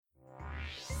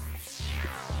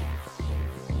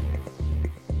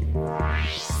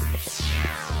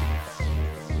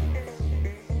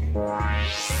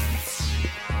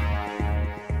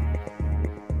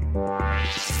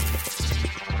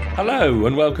Hello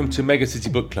and welcome to Mega City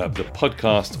Book Club, the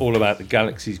podcast all about the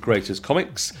galaxy's greatest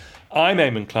comics. I'm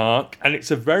Eamon Clark, and it's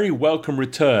a very welcome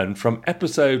return from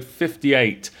episode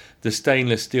 58, The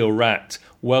Stainless Steel Rat.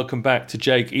 Welcome back to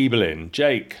Jake Ebelin.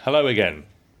 Jake, hello again.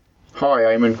 Hi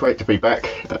Eamon, great to be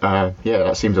back.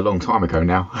 That seems a long time ago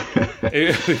now.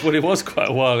 It was quite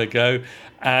a while ago,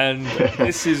 and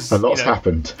this is... a lot's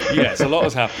happened. Yes, a lot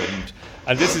has happened.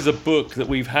 And this is a book that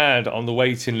we've had on the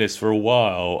waiting list for a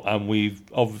while, and we've,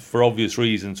 for obvious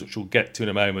reasons, which we'll get to in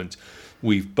a moment,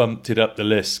 we've bumped it up the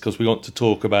list because we want to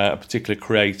talk about a particular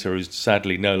creator who's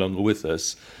sadly no longer with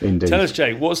us. Indeed. Tell us,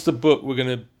 Jake, what's the book we're going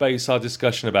to base our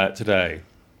discussion about today?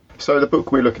 So the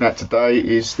book we're looking at today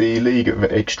is The League of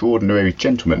Extraordinary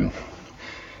Gentlemen.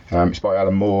 It's by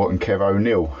Alan Moore and Kev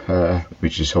O'Neill,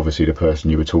 which is obviously the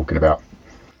person you were talking about.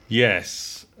 Yes,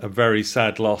 a very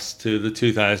sad loss to the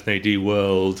 2000 AD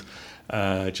world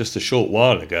just a short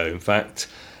while ago, in fact.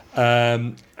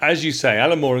 As you say,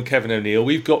 Alan Moore and Kevin O'Neill,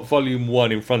 we've got volume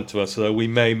 1 in front of us, so we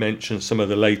may mention some of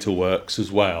the later works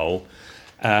as well.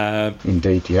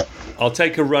 Indeed, yeah. I'll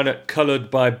take a run at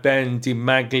coloured by Ben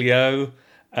DiMaglio,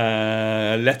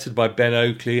 lettered by Ben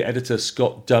Oakley, editor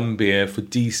Scott Dunbier for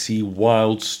DC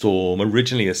Wildstorm,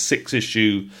 originally a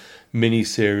 6-issue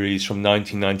miniseries from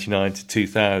 1999 to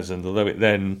 2000, although it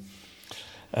then...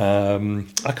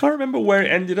 I can't remember where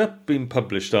it ended up being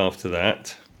published after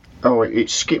that. Oh, it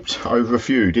skipped over a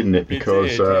few, didn't it?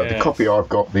 Because the copy I've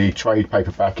got, the trade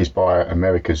paperback, is by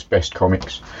America's Best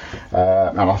Comics,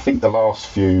 and I think the last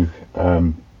few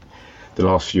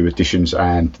editions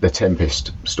and the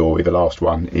Tempest story, the last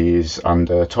one, is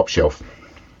under Top Shelf.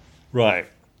 Right.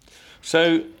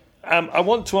 So I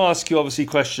want to ask you obviously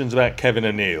questions about Kevin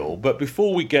O'Neill, but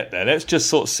before we get there, let's just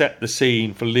sort of set the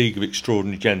scene for League of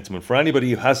Extraordinary Gentlemen. For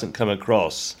anybody who hasn't come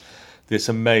across this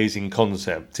amazing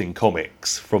concept in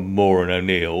comics from Moore and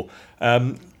O'Neill,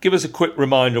 give us a quick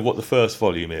reminder of what the first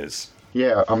volume is.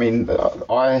 Yeah, I mean,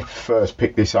 I first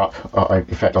picked this up.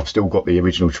 In fact, I've still got the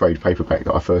original trade paperback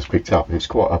that I first picked up. It's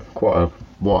quite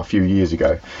a few years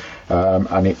ago,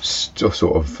 and it's just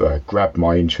sort of grabbed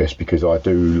my interest because I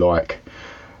do like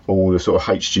all the sort of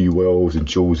H.G. Wells and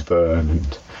Jules Verne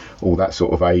and all that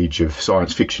sort of age of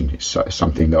science fiction. It's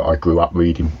something that I grew up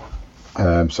reading.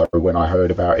 So when I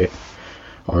heard about it,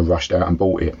 I rushed out and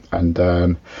bought it. And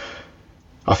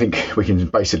I think we can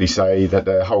basically say that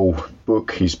the whole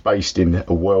book is based in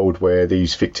a world where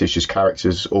these fictitious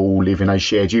characters all live in a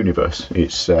shared universe.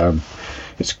 It's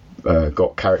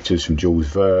got characters from Jules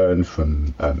Verne,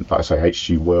 from, like I say,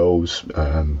 H.G. Wells,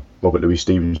 Robert Louis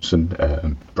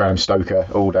Stevenson, Bram Stoker,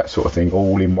 all that sort of thing,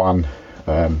 all in one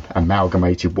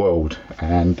amalgamated world.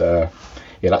 And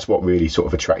that's what really sort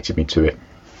of attracted me to it.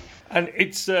 And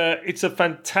it's a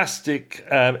fantastic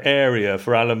area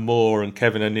for Alan Moore and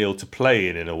Kevin O'Neill to play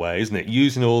in a way, isn't it?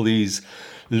 Using all these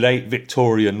late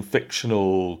Victorian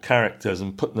fictional characters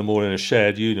and putting them all in a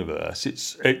shared universe.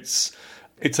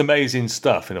 It's amazing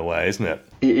stuff in a way, isn't it?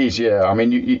 It is, yeah. I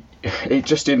mean, it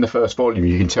just in the first volume,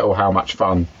 you can tell how much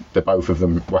fun the both of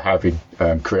them were having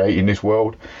creating this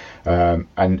world.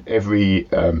 And every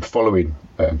following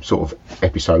sort of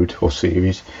episode or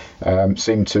series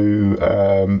seemed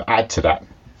to add to that.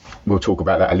 We'll talk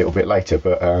about that a little bit later,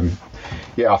 but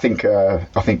I think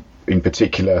in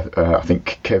particular, I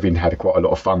think Kevin had quite a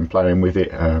lot of fun playing with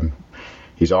it.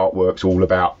 His artwork's all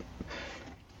about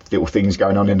little things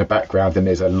going on in the background, and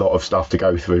there's a lot of stuff to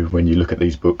go through when you look at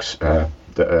these books that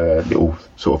are little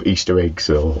sort of Easter eggs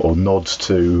or nods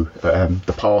to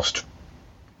the past,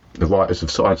 the writers of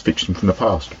science fiction from the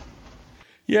past.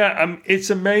 Yeah, it's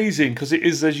amazing because it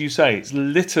is, as you say, it's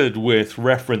littered with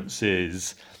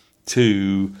references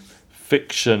to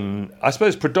fiction, I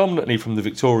suppose predominantly from the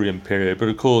Victorian period, but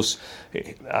of course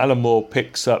Alan Moore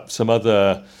picks up some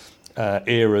other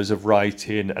eras of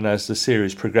writing, and as the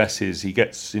series progresses he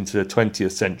gets into the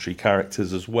 20th century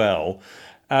characters as well.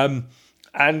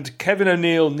 And Kevin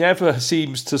O'Neill never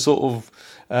seems to sort of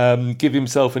give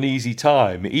himself an easy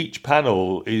time. Each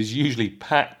panel is usually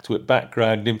packed with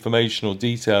background information or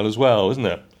detail as well, isn't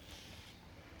it?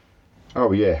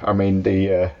 Oh yeah, I mean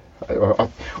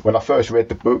when I first read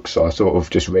the books, I sort of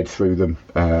just read through them,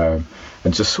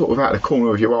 and just sort of out of the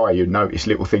corner of your eye, you notice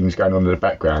little things going on in the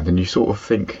background, and you sort of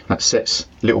think that sets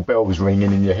little bells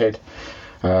ringing in your head,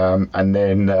 and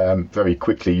then very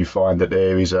quickly you find that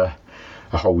there is a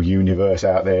whole universe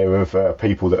out there of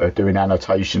people that are doing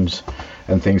annotations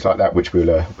and things like that, which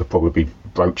we'll probably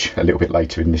broach a little bit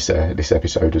later in this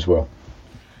episode as well.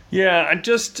 Yeah, and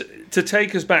just to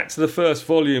take us back to the first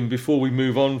volume before we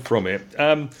move on from it,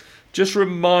 just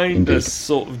remind us,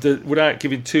 sort of, without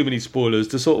giving too many spoilers,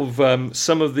 the sort of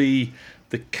some of the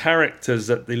the characters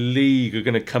that the League are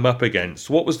going to come up against.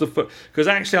 What was the... Because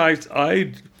actually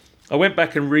I went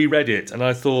back and reread it, and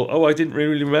I thought, I didn't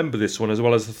really remember this one as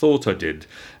well as I thought I did.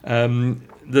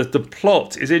 The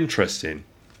plot is interesting.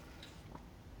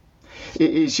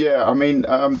 It is, yeah. I mean,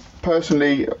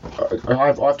 personally,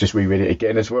 I've just reread it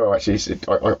again as well. Actually,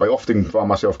 I often find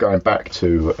myself going back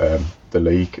to the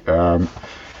League. In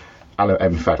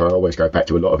fact, I always go back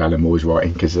to a lot of Alan Moore's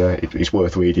writing because it's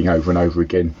worth reading over and over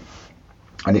again.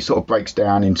 And it sort of breaks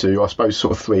down into, I suppose,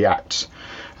 sort of 3 acts.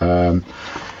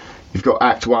 You've got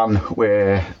Act 1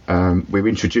 where we're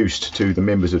introduced to the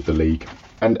members of the League.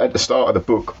 And at the start of the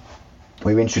book,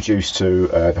 we're introduced to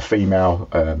the female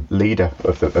leader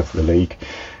of the League,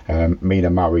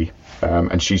 Mina Murray,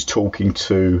 and she's talking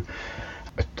to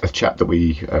a chap that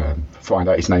we find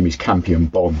out his name is Campion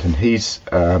Bond, and he's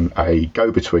a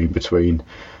go-between between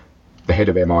the head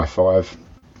of MI5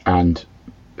 and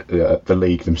the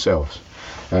League themselves.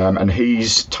 And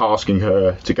he's tasking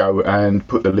her to go and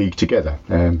put the League together.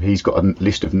 He's got a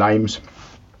list of names,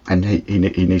 and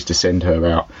he needs to send her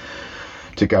out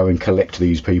to go and collect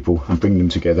these people and bring them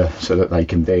together so that they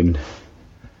can then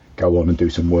go on and do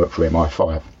some work for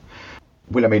MI5.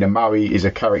 Wilhelmina Murray is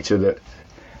a character that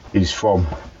is from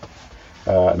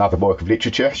another work of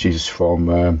literature. She's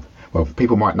from,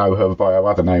 people might know her by her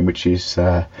other name, which is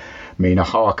Mina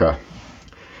Harker.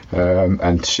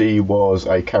 And she was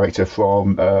a character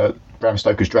from Bram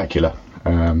Stoker's Dracula.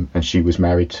 And she was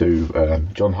married to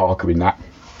John Harker in that.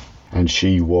 And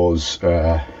she was...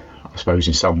 I suppose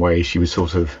in some ways she was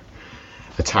sort of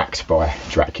attacked by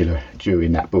Dracula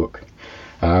during that book.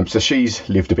 So she's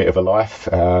lived a bit of a life,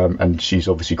 and she's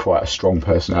obviously quite a strong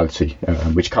personality,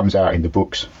 which comes out in the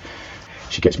books.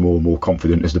 She gets more and more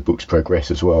confident as the books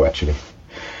progress as well, actually.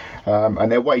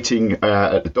 And they're waiting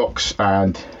at the docks,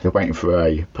 and they're waiting for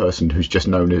a person who's just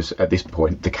known as, at this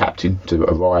point, the captain to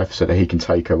arrive so that he can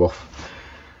take her off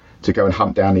to go and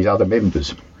hunt down these other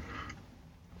members.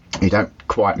 You don't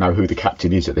quite know who the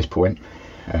captain is at this point,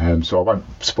 so I won't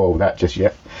spoil that just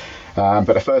yet. But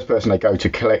the first person they go to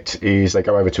collect is they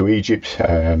go over to Egypt.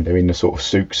 They're in the sort of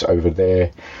souks over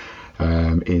there,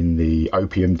 in the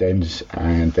opium dens,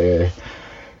 and they're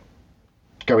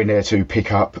going there to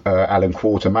pick up Alan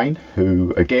Quatermain,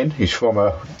 who again is from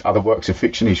other works of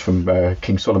fiction. He's from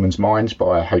King Solomon's Mines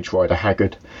by H. Rider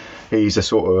Haggard. He's a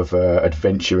sort of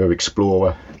adventurer,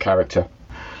 explorer character.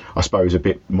 I suppose a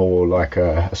bit more like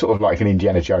sort of like an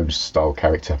Indiana Jones style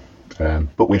character,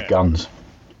 but with guns.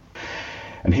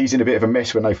 And he's in a bit of a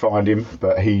mess when they find him,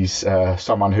 but he's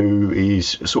someone who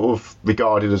is sort of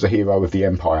regarded as a hero of the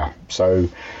Empire. So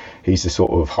he's the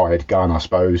sort of hired gun, I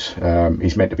suppose.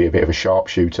 He's meant to be a bit of a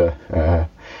sharpshooter,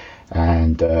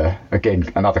 and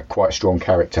again, another quite strong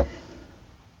character.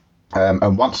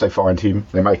 And once they find him,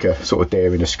 they make a sort of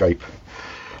daring escape.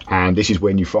 And this is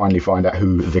when you finally find out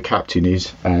who the captain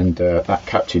is, and that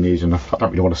captain is, and I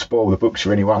don't really want to spoil the books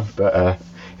for anyone, but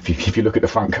if you look at the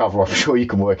front cover, I'm sure you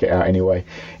can work it out anyway,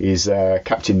 is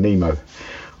Captain Nemo,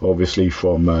 obviously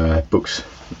from books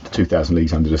 2000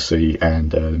 Leagues Under the Sea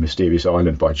and The Mysterious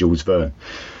Island by Jules Verne,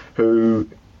 who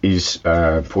is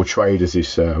portrayed as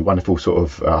this wonderful sort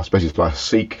of, I suppose it's like a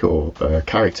Sikh or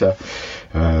character,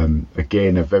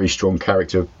 again a very strong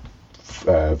character,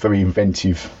 very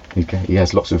inventive. He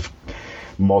has lots of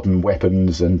modern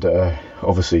weapons, and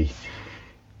obviously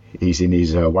he's in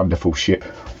his wonderful ship,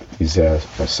 his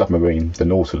submarine, the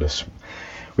Nautilus,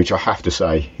 which I have to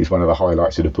say is one of the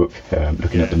highlights of the book.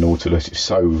 Looking at the Nautilus, it's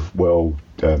so well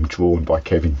drawn by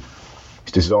Kevin.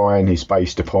 Its design is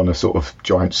based upon a sort of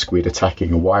giant squid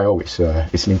attacking a whale. It's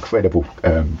an incredible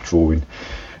drawing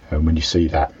when you see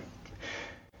that.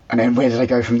 And then where do they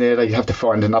go from there? They have to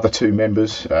find another 2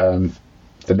 members.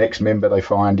 The next member they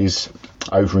find is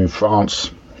over in France.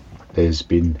 There's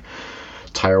been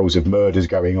tales of murders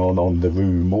going on the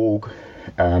Rue Morgue.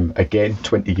 Again,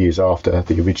 20 years after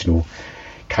the original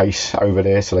case over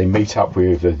there. So they meet up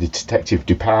with the Detective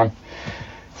Dupin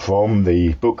from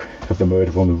the book of the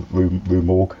murder on the Rue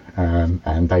Morgue.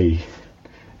 And they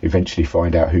eventually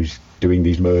find out who's doing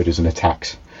these murders and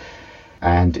attacks.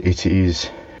 And it is,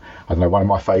 I don't know, one of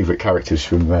my favourite characters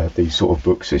from these sort of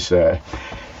books. It's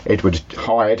Edward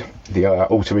Hyde, the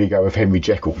alter ego of Henry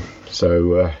Jekyll.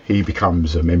 So he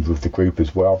becomes a member of the group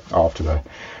as well after a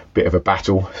bit of a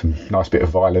battle, some nice bit of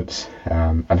violence,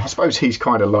 and I suppose he's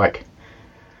kind of like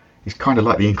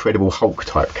the Incredible Hulk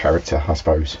type character, I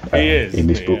suppose. He is in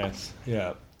this book. Yes.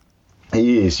 Yeah,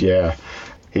 he is. Yeah,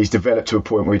 he's developed to a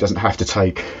point where he doesn't have to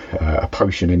take a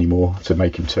potion anymore to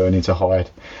make him turn into Hyde,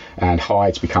 and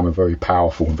Hyde's become a very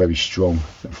powerful and very strong,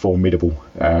 and formidable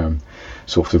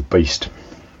sort of beast.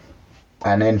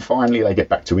 And then finally they get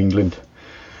back to England,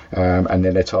 and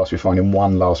then they're tasked with finding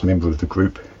one last member of the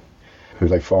group, who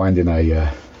they find in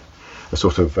a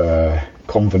sort of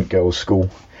convent girls' school.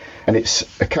 And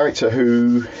it's a character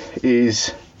who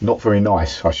is not very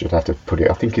nice, I should have to put it.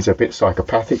 I think he's a bit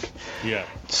psychopathic. Yeah.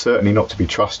 Certainly not to be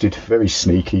trusted, very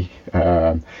sneaky,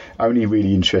 only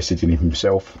really interested in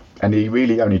himself. And he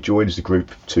really only joins the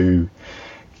group to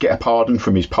get a pardon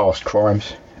from his past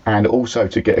crimes, and also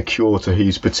to get a cure to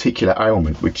his particular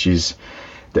ailment, which is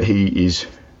that he is,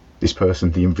 this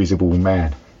person, the Invisible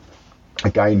Man.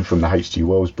 Again, from the H.G.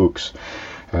 Wells books,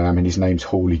 and his name's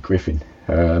Hawley Griffin.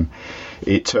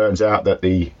 It turns out that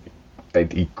the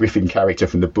Griffin character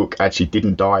from the book actually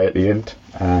didn't die at the end,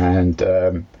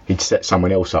 and he'd set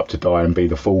someone else up to die and be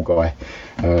the fall guy,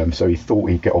 so he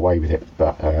thought he'd get away with it,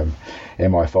 but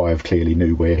MI5 clearly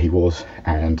knew where he was,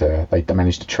 and they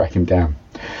managed to track him down.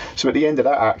 So at the end of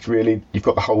that act, really, you've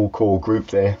got the whole core group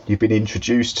there. You've been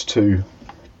introduced to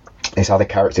this other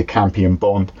character, Campion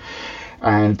Bond,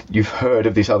 and you've heard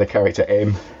of this other character,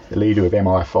 M, the leader of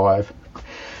MI5.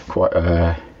 Quite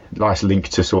a nice link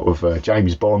to sort of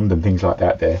James Bond and things like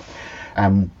that there.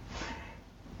 And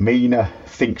Mina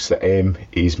thinks that M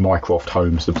is Mycroft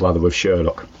Holmes, the brother of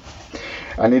Sherlock.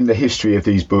 And in the history of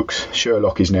these books,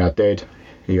 Sherlock is now dead.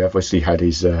 He obviously had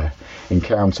his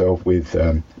encounter with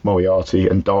Moriarty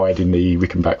and died in the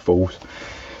Rickenback Falls.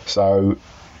 So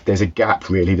there's a gap,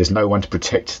 really. There's no one to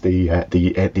protect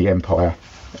the Empire.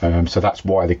 So that's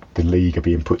why the League are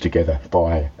being put together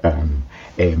by M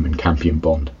and Campion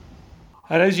Bond.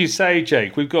 And as you say,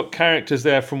 Jake, we've got characters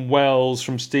there from Wells,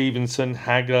 from Stevenson,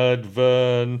 Haggard,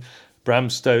 Verne, Bram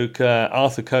Stoker,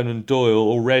 Arthur Conan Doyle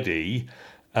already.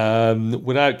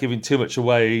 Without giving too much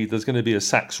away, there's going to be a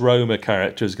Sax Roma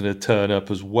character who's going to turn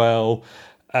up as well.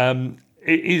 It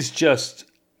is just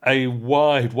a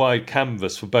wide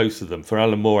canvas for both of them, for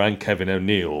Alan Moore and Kevin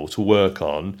O'Neill to work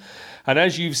on. And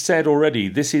as you've said already,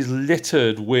 this is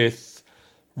littered with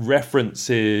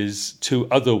references to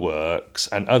other works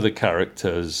and other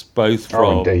characters, both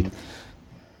from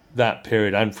that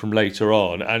period and from later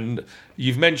on. And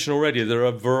you've mentioned already there are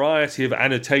a variety of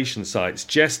annotation sites.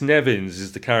 Jess Nevins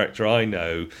is the character I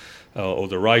know, or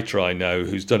the writer I know,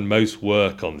 who's done most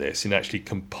work on this in actually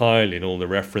compiling all the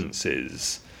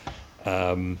references.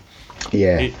 Jess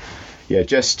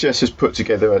has put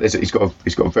together. He's got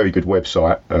a very good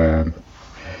website.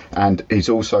 And he's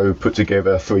also put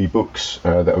together 3 books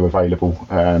that are available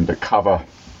that cover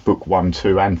book 1,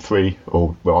 2 and 3,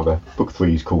 or rather book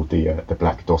 3 is called the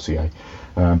Black Dossier,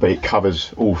 but it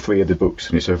covers all 3 of the books,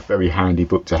 and it's a very handy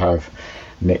book to have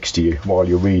next to you while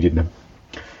you're reading them.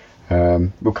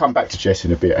 We'll come back to Jess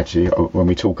in a bit, actually, when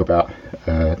we talk about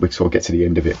we sort of get to the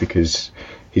end of it, because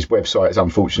his website is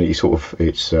unfortunately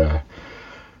it's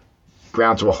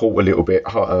ground to a halt a little bit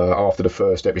after the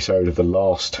first episode of the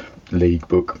last League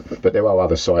book, but there are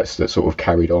other sites that sort of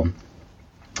carried on,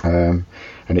 and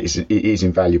it is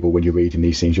invaluable when you're reading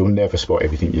these things. You'll never spot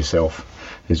everything yourself.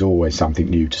 There's always something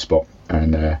new to spot.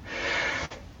 And I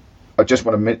just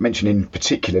want to mention in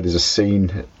particular, there's a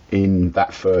scene in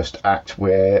that first act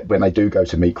where when they do go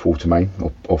to meet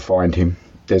Quatermain or find him,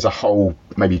 there's a whole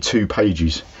maybe 2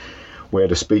 pages where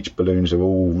the speech balloons are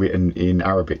all written in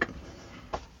Arabic.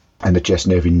 And the Jess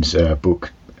Nevins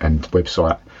book and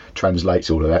website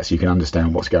translates all of that, so you can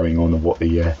understand what's going on and what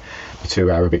the 2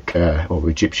 Arabic or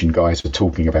Egyptian guys are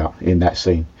talking about in that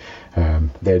scene.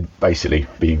 They're basically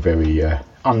being very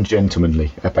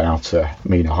ungentlemanly about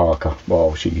Mina Harker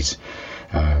while she's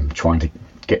trying to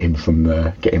get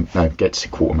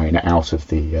Quatermain out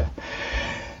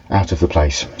of the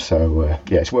place. So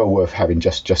it's well worth having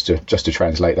just to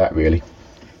translate that, really.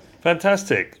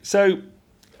 Fantastic. So.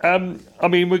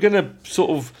 We're going to sort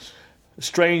of,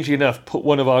 strangely enough, put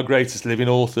one of our greatest living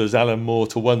authors, Alan Moore,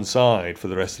 to one side for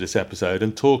the rest of this episode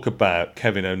and talk about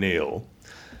Kevin O'Neill.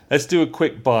 Let's do a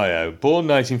quick bio. Born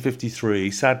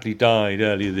 1953, sadly died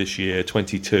earlier this year,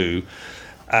 22.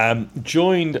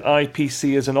 Joined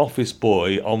IPC as an office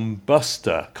boy on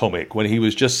Buster comic when he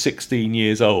was just 16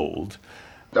 years old.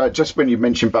 Just when you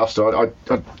mentioned Buster, I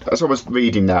as I was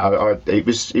reading that, I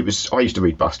used to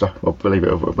read Buster, I believe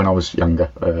it, when I was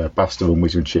younger, Buster and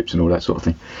Wizard Chips and all that sort of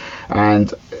thing,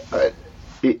 and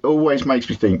it always makes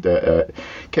me think that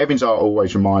Kevin's art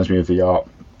always reminds me of the art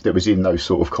that was in those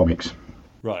sort of comics,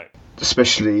 right?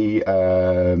 Especially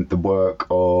the work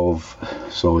of,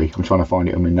 sorry, I'm trying to find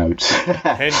it on my notes.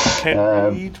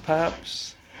 Ken Reed,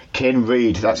 perhaps. Ken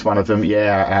Reed, that's one of them.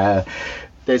 Yeah.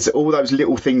 There's all those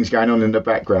little things going on in the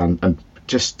background, and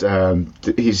just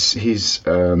his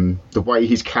the way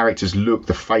his characters look,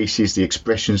 the faces, the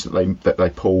expressions that they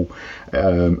pull,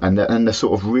 and the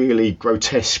sort of really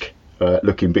grotesque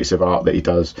looking bits of art that he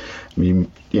does. I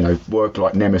mean, work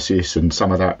like Nemesis and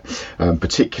some of that,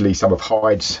 particularly some of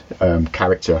Hyde's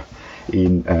character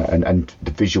in and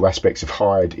the visual aspects of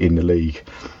Hyde in the League.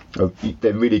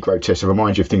 They're really grotesque. It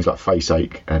reminds you of things like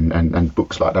Faceache and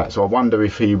books like that. So I wonder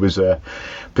if he was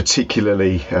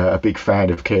particularly a big fan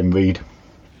of Ken Reid,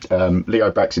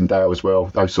 Leo Baxendale as well.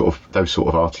 Those sort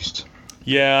of artists.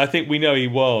 Yeah, I think we know he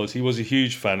was. He was a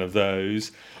huge fan of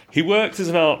those. He worked as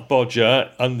an art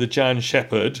bodger under Jan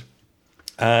Shepherd.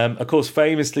 Of course,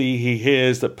 famously, he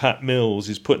hears that Pat Mills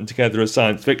is putting together a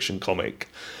science fiction comic,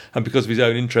 and because of his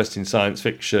own interest in science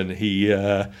fiction, he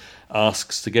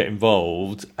asks to get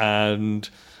involved. And,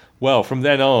 well, from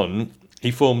then on, he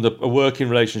formed a working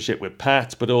relationship with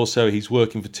Pat, but also he's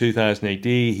working for 2000 AD.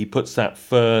 He puts that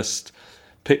first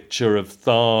picture of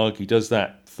Tharg. He does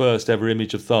that first ever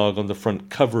image of Tharg on the front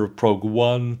cover of Prog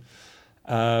 1.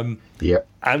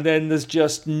 And then there's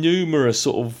just numerous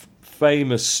sort of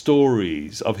famous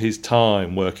stories of his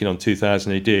time working on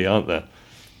 2000 AD, aren't there?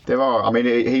 There are. I mean,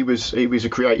 he was a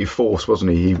creative force,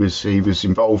 wasn't he? He was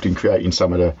involved in creating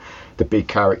some of the big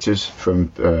characters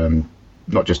from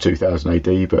not just 2000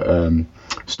 AD, but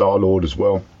Star-Lord as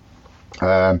well.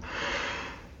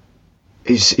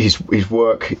 His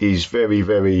work is very,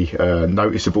 very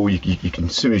noticeable. You can,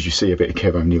 as soon as you see a bit of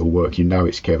Kev O'Neill work, you know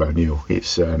it's Kev O'Neill.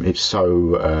 It's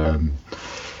so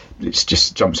it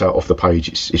just jumps out off the page.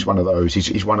 It's one of those.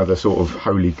 He's one of the sort of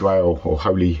holy grail or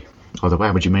holy. How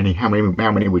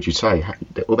many would you say?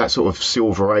 All that sort of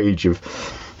silver age or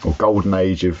golden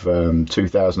age of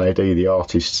 2000 AD. The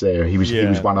artists there. He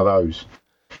was one of those.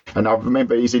 And I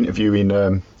remember his interview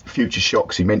in Future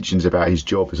Shocks. He mentions about his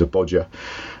job as a bodger,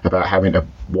 about having to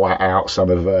white out some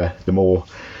of the more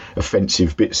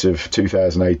offensive bits of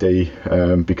 2000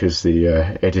 AD because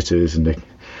the editors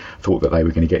thought that they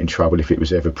were going to get in trouble if it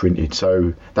was ever printed.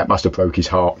 So that must have broke his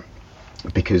heart,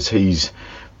 because he's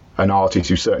an artist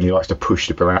who certainly likes to push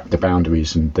the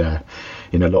boundaries, and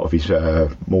in a lot of his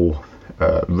more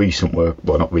recent work,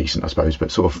 well, not recent I suppose,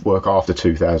 but sort of work after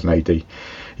 2000 AD,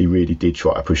 he really did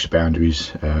try to push the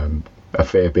boundaries a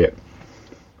fair bit.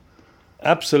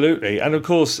 Absolutely. And of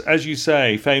course, as you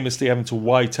say, famously having to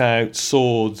white out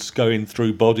swords going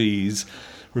through bodies,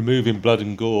 removing blood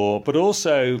and gore, but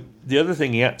also the other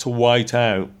thing he had to white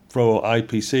out for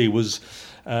IPC was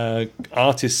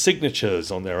artists' signatures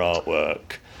on their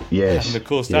artwork. Yes, and of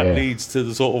course that leads to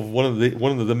the sort of one of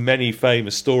the many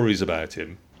famous stories about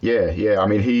him. Yeah. I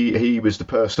mean, he was the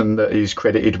person that is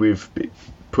credited with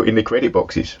putting the credit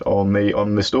boxes on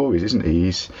the stories, isn't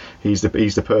he? He's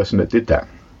the person that did that.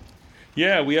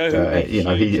 Yeah, we owe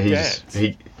him. He's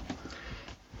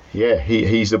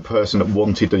the person that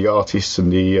wanted the artists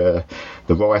and the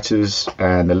writers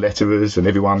and the letterers and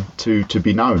everyone to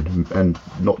be known and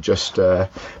not just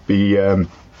be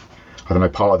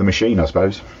part of the machine, I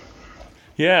suppose.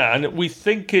 Yeah, and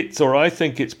I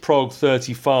think it's Prog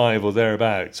 35 or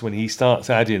thereabouts when he starts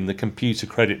adding the computer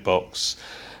credit box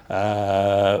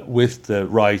with the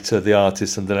writer, the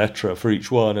artist, and the letterer for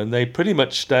each one, and they pretty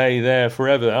much stay there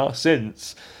forever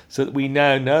since, so that we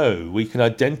now know, we can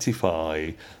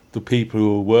identify the people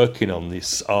who were working on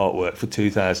this artwork for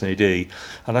 2000 AD.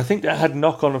 And I think that had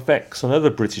knock-on effects on other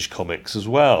British comics as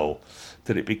well,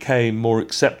 that it became more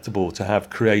acceptable to have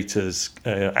creators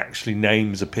actually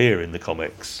names appear in the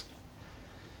comics.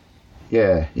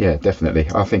 Yeah, definitely.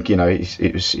 I think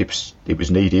it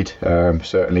was needed.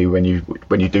 Certainly, when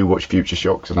you do watch Future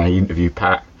Shocks and they interview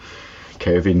Pat,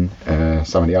 Kevin,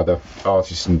 some of the other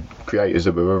artists and creators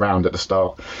that were around at the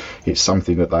start, it's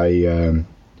something that they,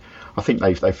 I think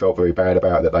they felt very bad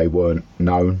about, that they weren't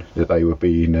known, that they were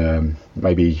being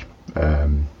maybe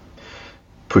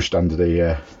pushed under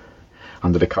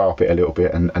the carpet a little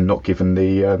bit and not given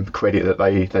the credit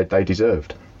that they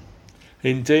deserved.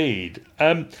 Indeed.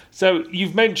 So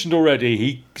you've mentioned already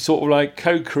he sort of like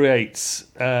co-creates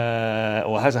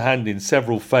or has a hand in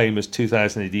several famous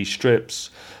 2000 AD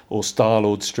strips or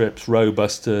Star-Lord strips,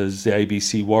 Robusters, the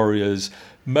ABC Warriors,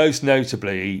 most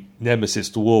notably Nemesis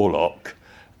the Warlock.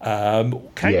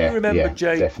 Can you remember,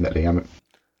 Jay? Definitely.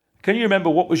 Can you remember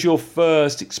what was your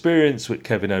first experience with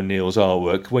Kevin O'Neill's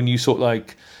artwork, when you sort of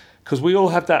like, because we all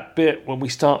have that bit when we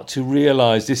start to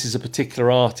realise this is a particular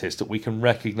artist, that we can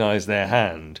recognise their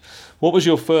hand. What was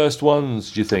your first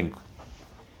ones, do you think?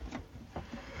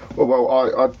 Well,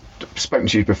 I'd spoken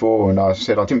to you before, and I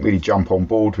said I didn't really jump on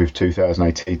board with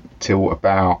 2018 till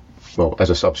about, as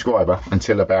a subscriber,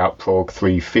 until about Prog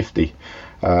 350.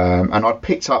 And I'd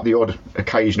picked up the odd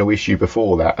occasional issue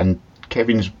before that, and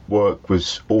Kevin's work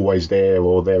was always there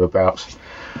or thereabouts.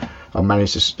 I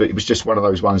managed to. It was just one of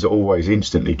those ones that always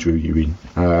instantly drew you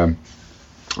in.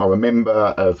 I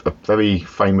remember a very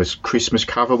famous Christmas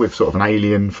cover with sort of an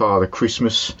alien Father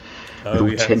Christmas with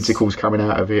all tentacles coming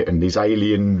out of it, and these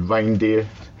alien reindeer,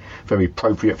 very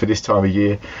appropriate for this time of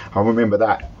year. I remember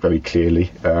that very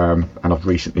clearly, and I've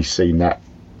recently seen that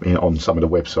on some of the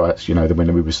websites,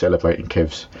 when we were celebrating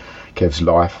Kev's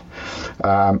life.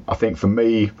 I think for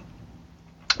me,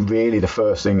 really the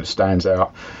first thing that stands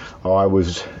out,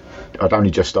 I'd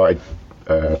only just started,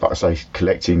 like I say,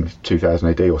 collecting 2000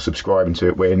 AD or subscribing to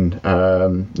it when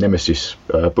Nemesis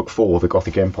Book 4, The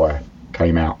Gothic Empire,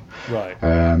 came out. Right.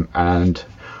 And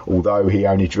although he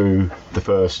only drew the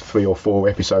first 3 or 4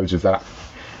 episodes of that,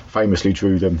 famously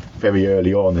drew them very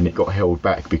early on, and it got held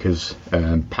back because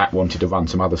Pat wanted to run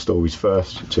some other stories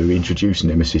first to introduce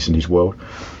Nemesis and his world.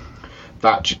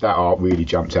 That art really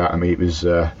jumped out at me. It was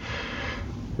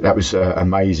that was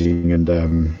amazing, and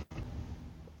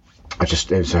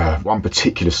there's one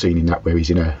particular scene in that where he's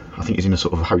in a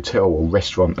sort of hotel or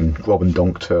restaurant, and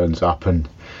Grobendonk turns up, and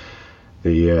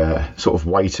the sort of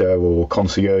waiter or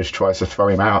concierge tries to throw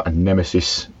him out, and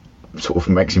Nemesis sort of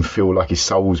makes him feel like his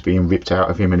soul's being ripped out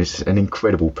of him, and it's an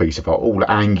incredible piece of art, all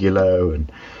angular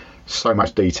and so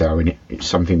much detail in it. It's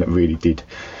something that really did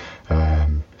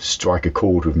strike a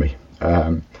chord with me.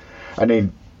 And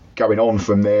then going on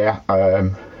from there,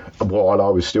 while I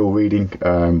was still reading,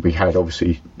 we had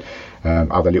obviously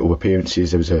other little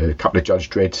appearances. There was a couple of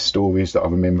Judge Dredd stories that I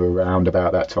remember around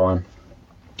about that time.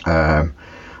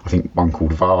 I think one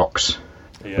called Varks,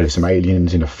 where there's some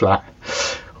aliens in a flat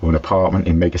or an apartment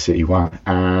in Mega City 1,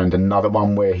 and another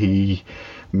one where he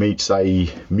meets a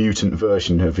mutant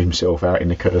version of himself out in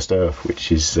the Cursed Earth,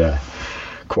 which is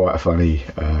quite a funny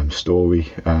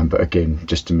story, but again,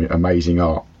 just amazing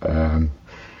art. And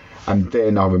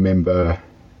then I remember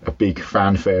a big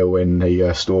fanfare when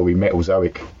the story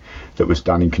Metalzoic, that was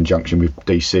done in conjunction with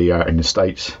DC out in the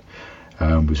States,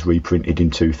 was reprinted in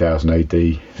 2000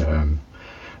 AD.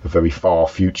 A very far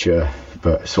future,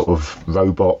 but sort of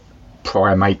robot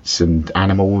primates and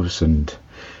animals, and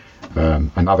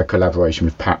another collaboration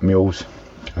with Pat Mills,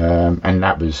 and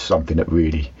that was something that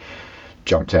really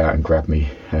jumped out and grabbed me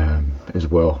as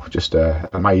well. Just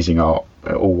amazing art,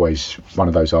 always one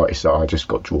of those artists that I just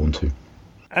got drawn to.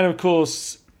 And of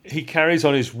course, he carries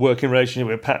on his working relationship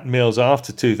with Pat Mills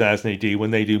after 2000 AD when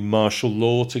they do Martial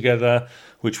Law together,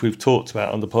 which we've talked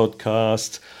about on the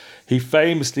podcast. He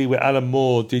famously, with Alan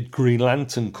Moore, did Green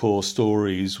Lantern Corps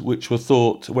stories, which were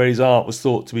where his art was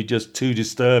thought to be just too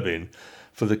disturbing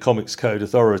for the Comics Code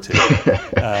Authority.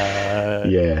 I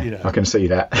can see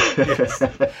that. Yes.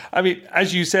 I mean,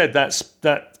 as you said,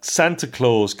 that Santa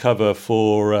Claus cover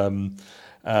for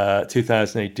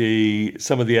 2000 AD,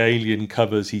 some of the Alien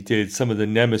covers he did, some of the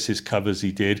Nemesis covers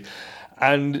he did.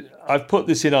 And I've put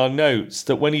this in our notes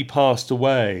that when he passed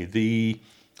away, the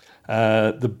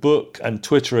book and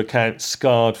Twitter account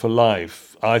Scarred for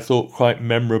Life, I thought quite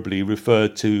memorably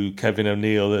referred to Kevin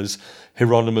O'Neill as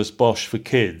Hieronymus Bosch for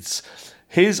kids.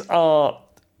 His art,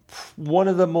 one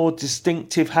of the more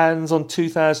distinctive hands on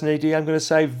 2000 AD, I'm going to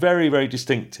say, very, very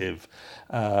distinctive,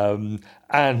 and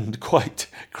quite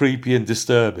creepy and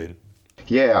disturbing.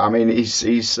 Yeah, I mean,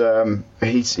 he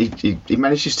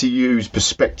manages to use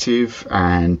perspective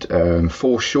and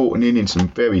foreshortening in some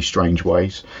very strange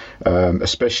ways,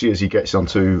 especially as he gets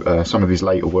onto some of his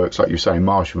later works, like you were saying,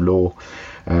 Martial Law,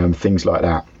 things like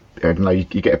that. You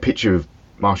get a picture of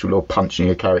Martial Law punching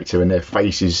a character, and their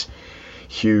face is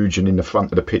huge and in the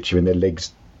front of the picture, and their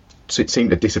legs seem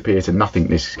to disappear to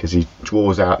nothingness because he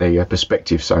draws out the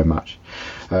perspective so much.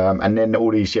 And then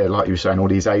all these, like you were saying, all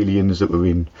these aliens that were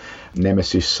in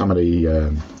Nemesis, some of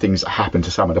the things that happen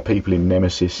to some of the people in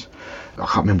Nemesis. I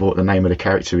can't remember what the name of the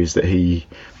character is that he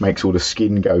makes all the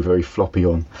skin go very floppy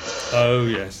on. Oh,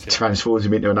 yes. Transforms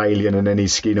him into an alien, and then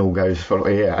his skin all goes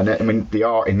floppy. Yeah, and I mean, the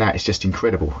art in that is just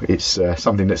incredible. It's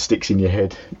something that sticks in your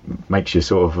head, makes you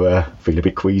sort of feel a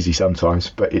bit queasy sometimes,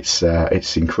 but it's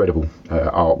incredible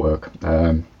artwork.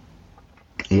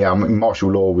 I mean, Martial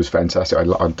Law was fantastic.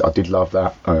 I did love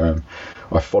that.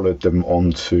 I followed them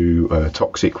on to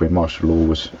Toxic when Martial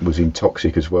Law was in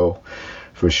Toxic as well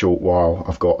for a short while.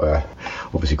 I've got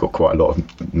obviously got quite a lot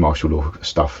of Martial Law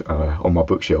stuff on my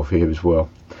bookshelf here as well.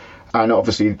 And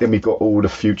obviously then we've got all the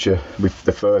future with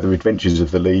the further adventures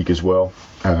of the League as well,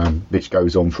 which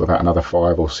goes on for about another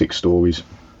 5 or 6 stories.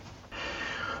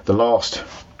 The last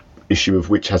issue of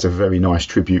which has a very nice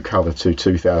tribute cover to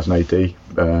 2000 AD,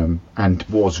 and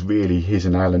was really his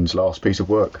and Alan's last piece of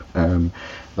work.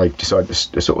 They decided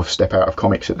to sort of step out of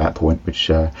comics at that point, which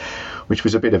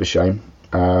was a bit of a shame.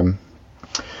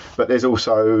 But there's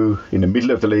also, in the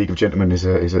middle of the League of Gentlemen, is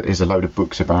a load of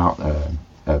books about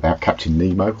Captain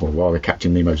Nemo, or rather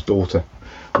Captain Nemo's daughter,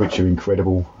 which are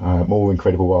incredible. More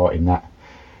incredible art in that.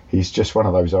 He's just one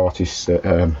of those artists that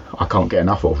I can't get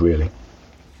enough of, really.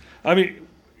 I mean,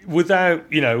 without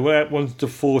wanting to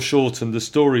foreshorten the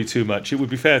story too much, it would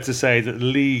be fair to say that the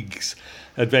League's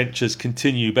adventures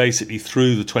continue basically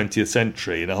through the 20th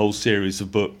century in a whole series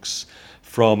of books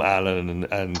from Alan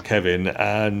and Kevin.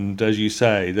 And as you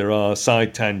say, there are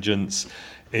side tangents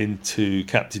into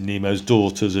Captain Nemo's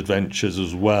daughter's adventures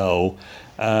as well.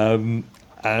 And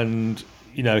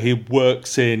he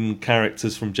works in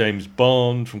characters from James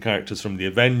Bond, from characters from the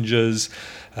Avengers,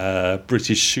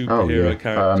 British superhero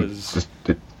characters.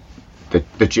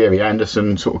 The Jerry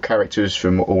Anderson sort of characters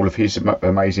from all of his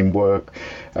amazing work.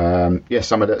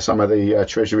 Some of the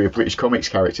Treasury of British Comics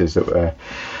characters that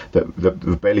the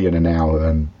Rebellion are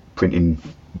now printing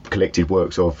collected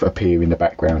works of appear in the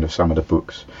background of some of the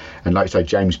books. And like I say,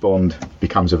 James Bond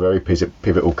becomes a very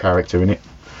pivotal character in it.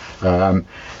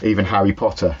 Even Harry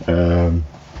Potter,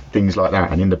 things like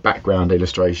that. And in the background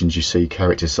illustrations, you see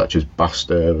characters such as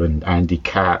Buster and Andy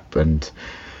Capp and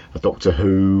Doctor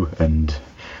Who and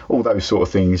all those sort of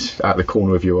things out the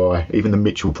corner of your eye. Even the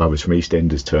Mitchell brothers from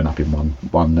EastEnders turn up in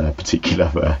one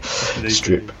particular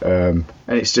strip, and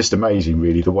it's just amazing,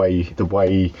 really, the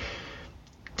way.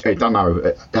 I don't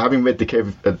know. Having read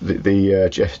the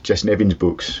Jess Nevins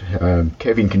books,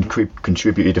 Kevin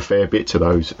contributed a fair bit to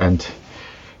those, and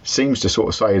seems to sort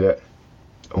of say that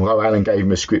although Alan gave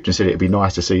him a script and said it'd be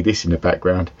nice to see this in the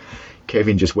background,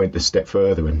 Kevin just went a step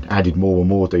further and added more and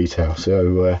more detail.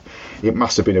 So it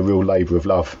must have been a real labour of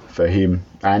love for him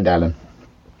and Alan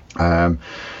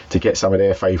to get some of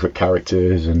their favourite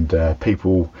characters and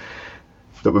people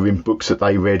that were in books that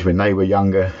they read when they were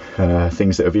younger,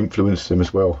 things that have influenced them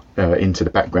as well, into the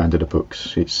background of the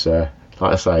books. It's like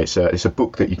I say, it's a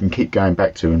book that you can keep going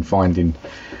back to and finding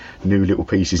new little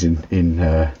pieces in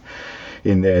there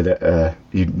that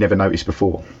you'd never noticed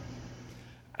before.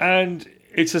 And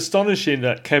it's astonishing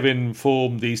that Kevin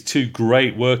formed these two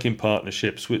great working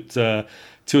partnerships with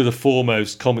two of the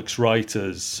foremost comics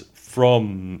writers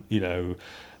from the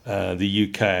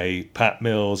UK, Pat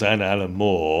Mills and Alan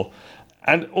Moore.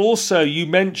 And also you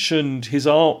mentioned his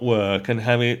artwork and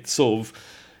how it sort of,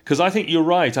 because I think you're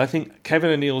right, I think Kevin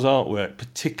O'Neill's artwork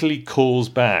particularly calls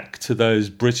back to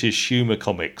those British humour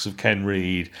comics of Ken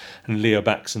Reid and Leo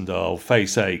Baxendale,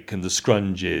 Face Ache and the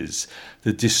Scrunges,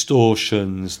 the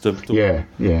distortions, the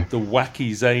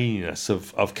wacky zaniness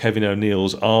of Kevin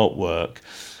O'Neill's artwork.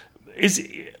 Is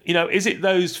it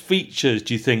those features,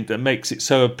 do you think, that makes it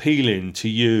so appealing to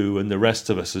you and the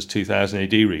rest of us as 2000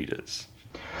 AD readers?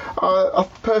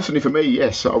 Personally, for me,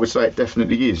 yes, I would say it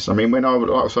definitely is. I mean, when I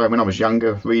was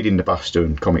younger, reading the Buster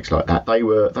and comics like that, they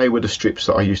were the strips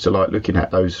that I used to like looking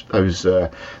at. Those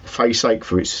Face Ache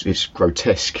for its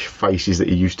grotesque faces that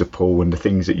he used to pull and the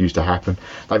things that used to happen.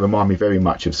 They remind me very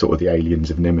much of sort of the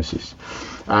aliens of Nemesis,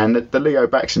 and the Leo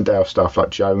Baxendale stuff like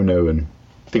Jonah and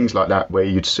things like that, where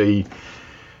you'd see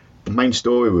the main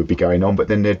story would be going on, but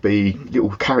then there'd be little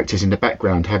characters in the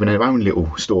background having their own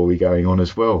little story going on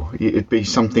as well. It'd be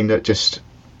something that just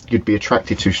you'd be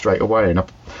attracted to straight away. And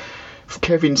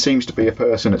Kevin seems to be a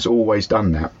person that's always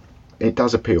done that. It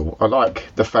does appeal. I like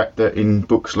the fact that in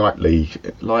books like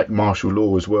League, like Martial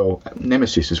Law as well,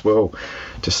 Nemesis as well,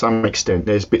 to some extent,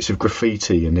 there's bits of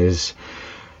graffiti and there's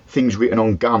things written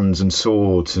on guns and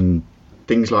swords and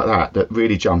things like that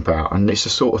really jump out. And it's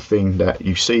the sort of thing that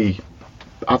you see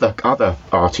other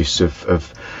artists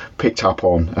have picked up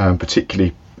on,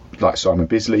 particularly like Simon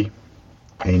Bisley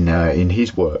in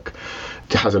his work.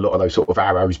 It has a lot of those sort of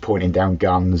arrows pointing down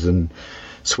guns and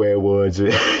swear words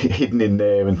hidden in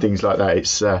there and things like that.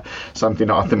 It's something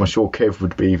that I'm sure Kev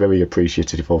would be very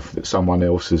appreciative of, that someone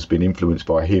else has been influenced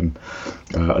by him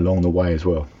along the way as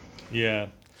well. Yeah.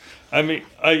 I mean,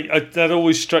 that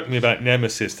always struck me about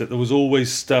Nemesis, that there was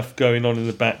always stuff going on in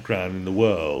the background in the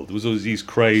world. There was always these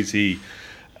crazy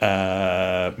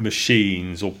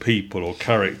machines or people or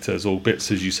characters or bits,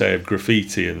 as you say, of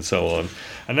graffiti and so on.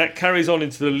 And that carries on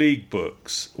into the League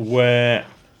books where,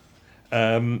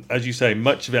 as you say,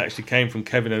 much of it actually came from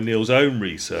Kevin O'Neill's own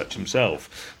research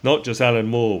himself, not just Alan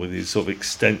Moore with his sort of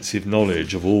extensive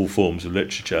knowledge of all forms of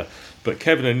literature, but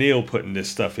Kevin O'Neill putting this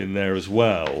stuff in there as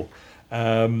well.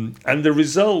 And the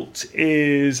result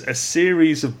is a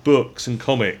series of books and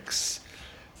comics.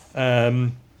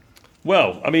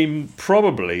 Well, I mean,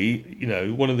 probably,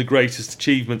 one of the greatest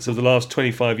achievements of the last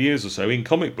 25 years or so in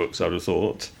comic books, I'd have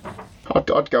thought.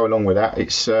 I'd go along with that.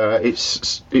 It's. I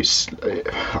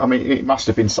mean, it must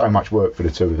have been so much work for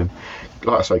the two of them.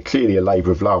 Like I say, clearly a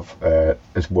labour of love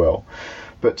as well.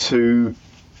 But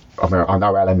I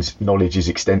know Alan's knowledge is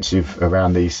extensive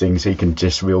around these things. He can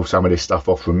just reel some of this stuff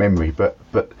off from memory. But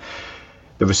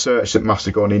the research that must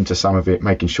have gone into some of it,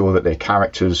 making sure that their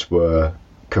characters were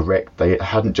correct. They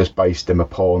hadn't just based them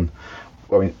upon,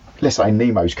 well, let's say in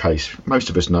Nemo's case, most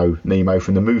of us know Nemo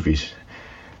from the movies,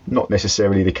 not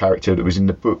necessarily the character that was in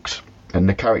the books. And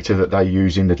the character that they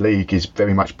use in the League is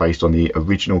very much based on the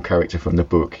original character from the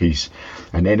book. He's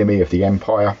an enemy of the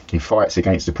Empire. He fights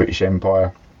against the British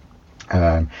Empire.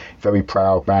 Very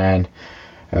proud man,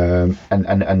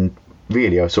 and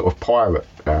really a sort of pirate.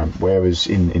 Whereas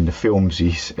in the films,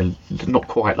 he's not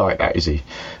quite like that, is he?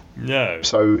 No.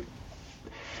 So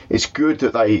it's good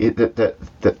that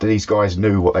that these guys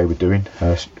knew what they were doing.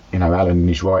 Alan in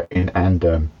his writing,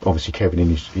 and obviously Kevin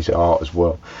in his art as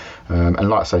well. And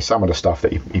like I say, some of the stuff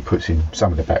that he puts in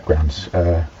some of the backgrounds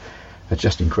are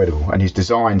just incredible. And his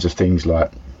designs of things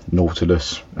like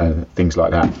Nautilus, things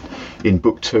like that. In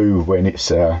book 2, when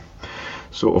it's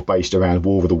sort of based around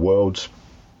War of the Worlds,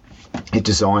 his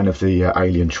design of the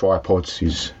alien tripods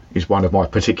is one of my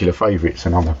particular favourites,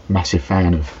 and I'm a massive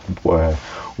fan of War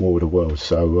of the Worlds.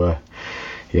 So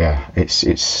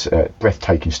it's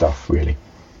breathtaking stuff, really.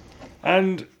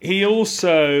 And he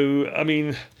also,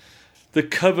 the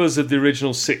covers of the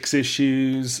original 6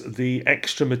 issues, the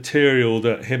extra material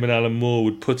that him and Alan Moore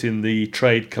would put in the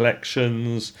trade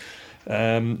collections,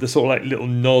 the sort of like little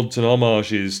nods and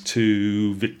homages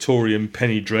to Victorian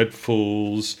penny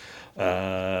dreadfuls,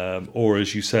 or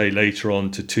as you say later on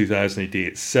to 2000 AD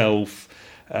itself.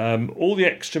 All the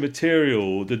extra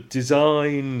material, the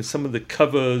design, some of the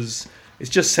covers, it's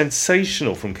just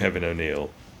sensational from Kevin O'Neill.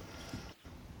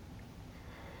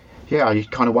 Yeah, you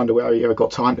kind of wonder where he ever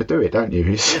got time to do it, don't you?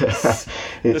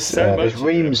 There's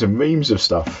reams and reams of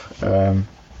stuff.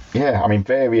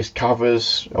 Various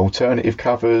covers, alternative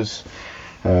covers,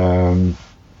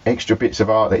 extra bits of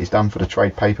art that he's done for the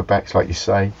trade paperbacks, like you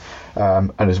say,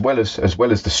 and as well as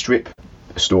the strip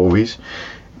stories,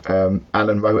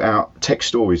 Alan wrote out text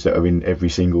stories that are in every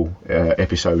single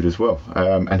episode as well,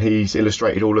 and he's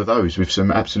illustrated all of those with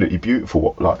some absolutely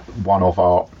beautiful, like one-off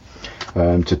art.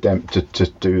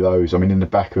 To do those. In the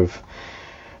back of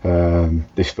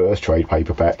this first trade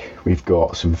paperback, we've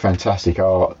got some fantastic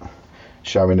art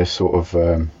showing us sort of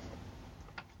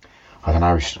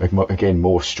again,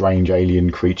 more strange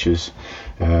alien creatures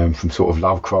from sort of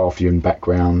Lovecraftian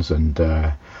backgrounds, and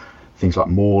things like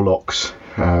Morlocks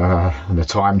and the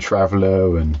Time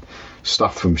Traveller and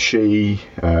stuff from She,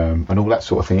 and all that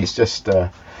sort of thing. It's just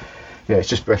it's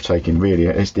just breathtaking, really.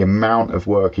 It's the amount of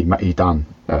work he done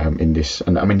in this,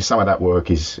 and some of that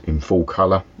work is in full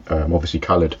colour, obviously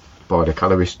coloured by the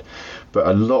colourist, but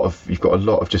you've got a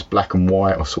lot of just black and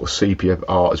white or sort of sepia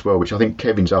art as well, which I think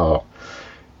Kevin's art,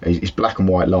 his black and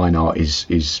white line art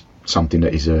is something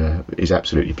that is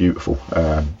absolutely beautiful.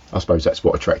 I suppose that's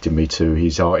what attracted me to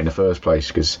his art in the first place,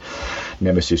 because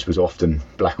Nemesis was often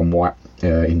black and white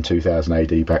in 2000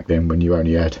 AD back then, when you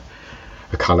only had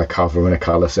a colour cover and a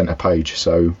colour centre page.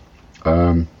 So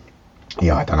I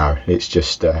don't know, it's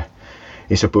just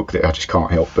it's a book that I just can't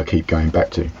help but keep going back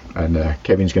to, and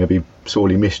Kevin's going to be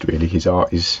sorely missed, really. His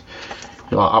art is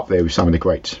up there with some of the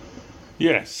greats.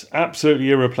 Yes,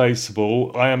 absolutely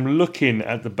irreplaceable. I am looking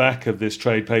at the back of this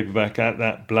trade paperback at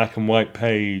that black and white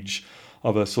page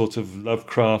of a sort of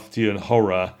Lovecraftian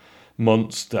horror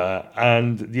monster,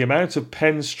 and the amount of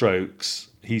pen strokes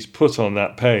he's put on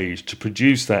that page to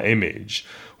produce that image,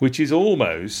 which is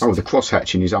almost... the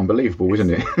cross-hatching is unbelievable,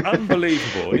 isn't it?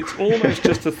 Unbelievable. It's almost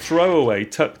just a throwaway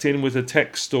tucked in with a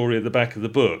text story at the back of the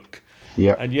book.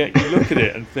 Yeah. And yet you look at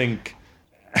it and think,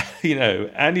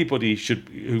 anybody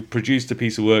who produced a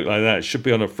piece of work like that should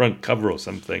be on a front cover or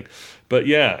something. But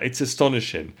yeah, it's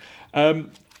astonishing. I'll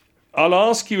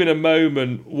ask you in a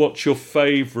moment what's your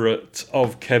favourite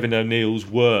of Kevin O'Neill's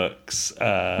works.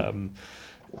 From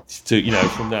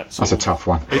that that's a tough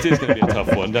one. It is going to be a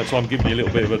tough one. That's why I'm giving you a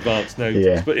little bit of advance notice.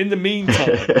 Yeah. But in the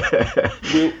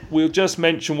meantime, we'll just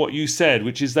mention what you said,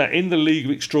 which is that in the League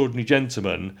of Extraordinary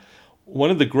Gentlemen, one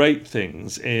of the great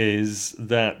things is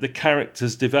that the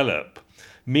characters develop.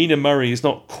 Mina Murray is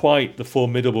not quite the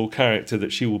formidable character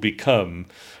that she will become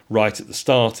right at the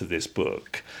start of this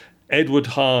book. Edward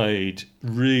Hyde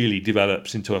really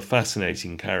develops into a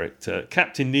fascinating character.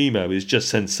 Captain Nemo is just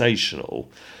sensational.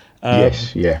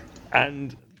 Yes, yeah.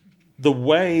 And the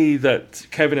way that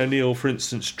Kevin O'Neill, for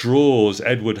instance, draws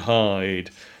Edward Hyde,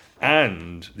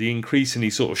 and the increasingly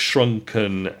sort of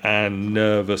shrunken and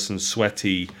nervous and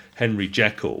sweaty Henry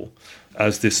Jekyll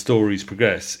as this stories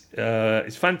progress,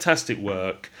 it's fantastic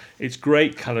work. It's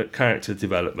great character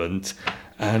development,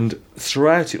 and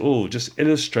throughout it all, just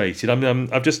illustrated.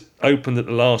 I've just opened at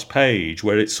the last page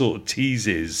where it sort of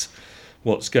teases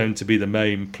what's going to be the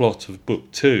main plot of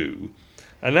book 2.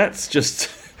 And that's just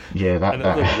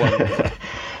another wonder.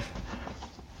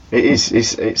 It is.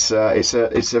 It's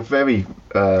a very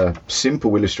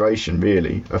simple illustration,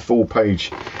 really. A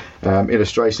full-page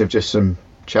illustration of just some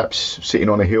chaps sitting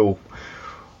on a hill,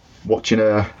 watching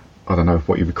I don't know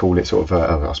what you would call it, sort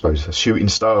of I suppose a shooting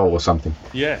star or something.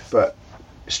 Yes. But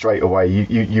straight away,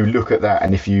 you look at that,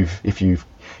 and if you've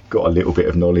got a little bit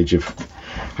of knowledge of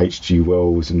H.G.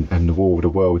 Wells and the War of the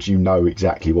Worlds, you know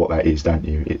exactly what that is, don't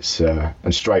you? It's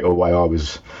and straight away I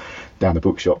was down the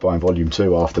bookshop buying volume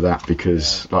 2 after that,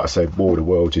 because like I said, War of the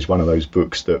Worlds is one of those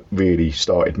books that really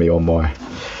started me on my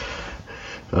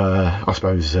I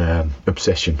suppose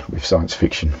obsession with science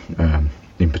fiction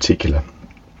in particular,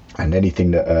 and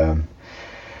anything that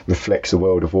reflects the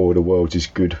world of War of the Worlds is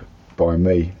good by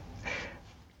me,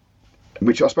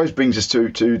 which I suppose brings us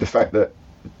to the fact that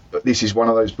this is one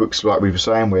of those books, like we were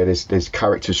saying, where there's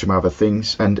characters from other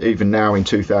things, and even now in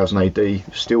 2000 AD,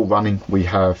 still running, we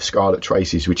have Scarlet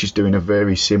Traces, which is doing a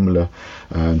very similar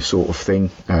sort of thing.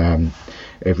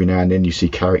 Every now and then you see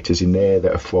characters in there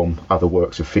that are from other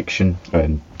works of fiction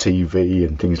and TV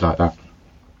and things like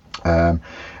that.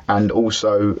 And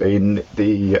also in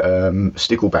the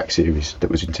Stickleback series that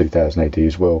was in 2000 AD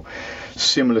as well.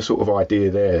 Similar sort of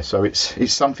idea there. So it's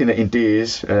something that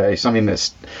endears. It's something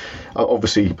that's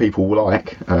obviously people will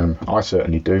like. I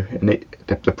certainly do. And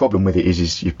the problem with it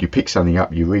is you pick something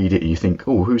up, you read it, and you think,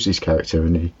 oh, who's this character?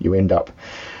 And you end up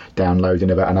downloading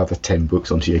about another 10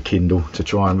 books onto your Kindle to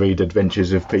try and read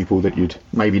adventures of people that you'd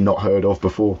maybe not heard of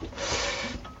before.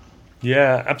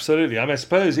 Yeah, absolutely. I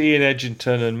suppose Ian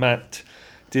Edgington and Matt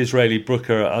Disraeli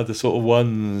Brooker are the sort of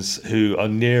ones who are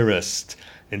nearest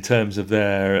in terms of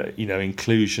their,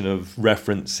 inclusion of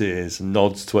references and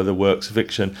nods to other works of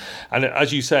fiction. And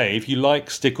as you say, if you like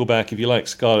Stickleback, if you like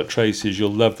Scarlet Traces,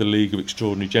 you'll love The League of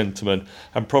Extraordinary Gentlemen,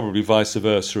 and probably vice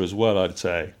versa as well, I'd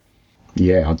say.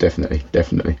 Yeah,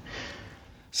 definitely.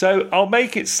 So I'll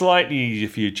make it slightly easier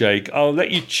for you, Jake. I'll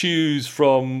let you choose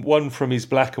from one from his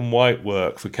black and white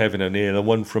work for Kevin O'Neill and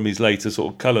one from his later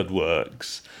sort of coloured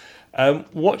works.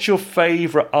 What's your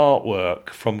favourite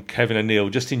artwork from Kevin O'Neill,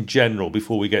 just in general,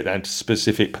 before we get down to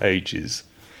specific pages?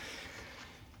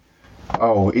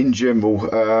 Oh, in general,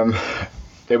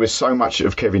 there was so much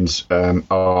of Kevin's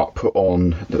art put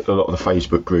on a lot of the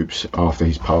Facebook groups after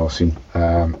his passing,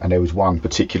 and there was one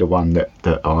particular one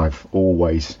that I've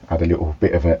always had a little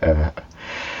bit of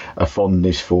a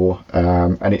fondness for,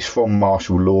 and it's from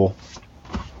Martial Law.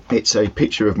 It's a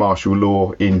picture of Martial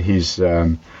Law in his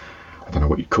I don't know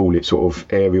what you call it, sort of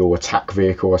aerial attack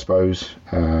vehicle, I suppose.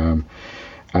 And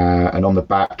on the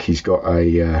back, he's got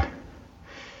a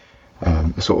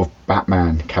sort of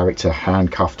Batman character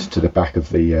handcuffed to the back of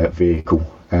the vehicle.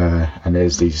 And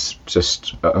there's these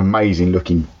just amazing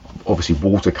looking, obviously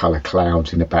watercolour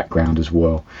clouds in the background as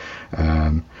well.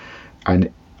 And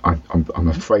I'm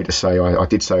afraid to say, I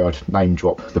did say I'd name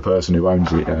drop the person who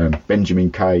owns it,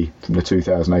 Benjamin Kay from the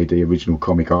 2000 AD original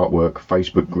comic artwork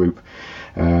Facebook group.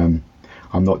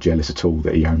 I'm not jealous at all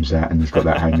that he owns that and he's got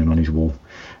that hanging on his wall.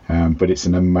 But it's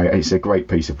it's a great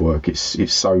piece of work.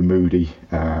 It's so moody,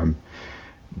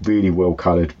 really well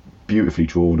coloured, beautifully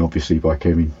drawn, obviously by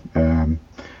Kevin, and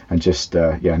just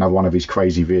another one of his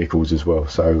crazy vehicles as well.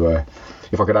 So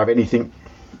if I could have anything,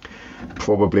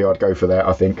 probably I'd go for that.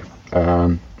 I think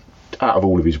out of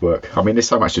all of his work, I mean, there's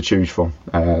so much to choose from.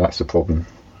 That's the problem.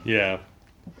 Yeah,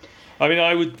 I mean,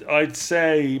 I'd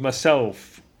say myself,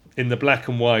 in the black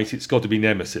and white, it's got to be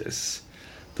Nemesis,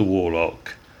 the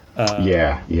Warlock.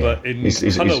 Yeah. But in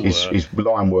his colour work, his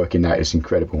line work in that is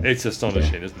incredible. It's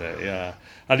astonishing, isn't it? Yeah.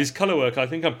 And his colour work, I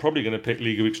think I'm probably going to pick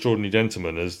League of Extraordinary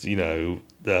Gentlemen as,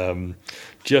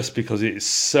 just because it is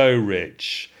so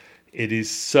rich. It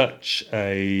is such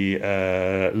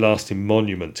a lasting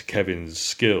monument to Kevin's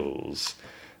skills,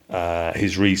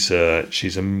 his research,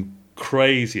 his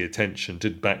crazy attention to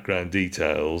background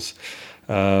details.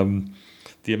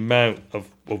 The amount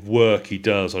of work he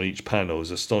does on each panel is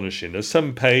astonishing. There's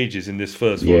some pages in this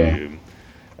first volume.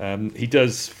 He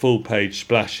does full page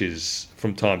splashes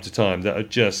from time to time that are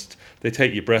just, they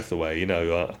take your breath away.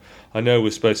 I know we're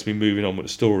supposed to be moving on with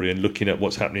the story and looking at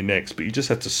what's happening next, but you just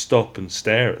have to stop and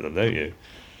stare at them, don't you?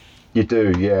 You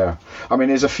do, yeah. I mean,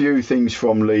 there's a few things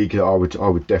from League that I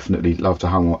would definitely love to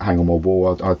hang on my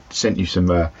wall. I sent you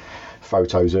some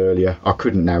photos earlier. I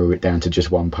couldn't narrow it down to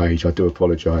just one page. I do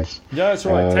apologise. Yeah, that's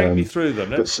right. Take me through them.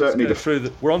 But certainly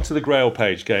we're on to the Grail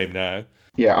page game now.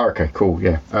 Yeah. Okay. Cool.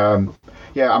 Yeah.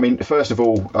 I mean, first of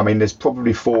all, there's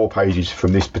probably 4 pages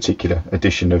from this particular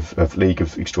edition of League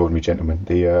of Extraordinary Gentlemen,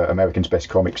 the American's Best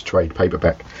Comics trade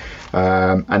paperback,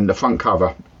 and the front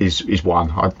cover is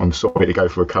one. I'm sorry to go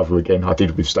for a cover again. I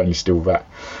did with Stainless Steel that,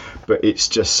 but it's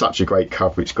just such a great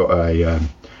cover. It's got a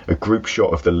group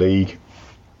shot of the League.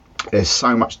 There's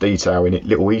so much detail in it,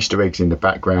 little Easter eggs in the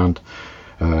background,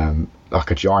 like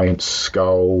a giant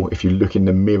skull. If you look in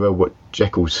the mirror, what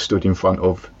Jekyll stood in front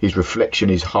of, his reflection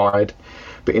is Hyde.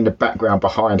 But in the background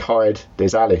behind Hyde,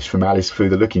 there's Alice from Alice Through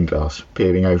the Looking Glass,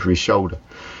 peering over his shoulder.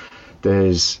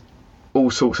 There's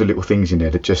all sorts of little things in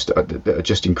there that are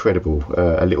just incredible.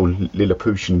 A little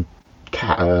Lilliputian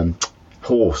cat,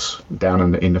 horse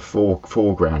down in the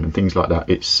foreground and things like that.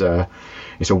 It's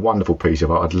a wonderful piece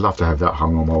of art. I'd love to have that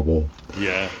hung on my wall.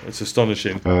 Yeah, it's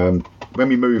astonishing. When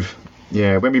we move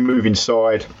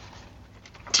inside,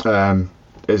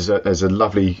 there's a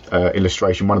lovely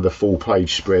illustration, one of the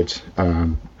full-page spreads,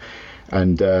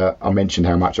 and I mentioned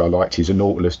how much I liked his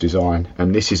Nautilus design,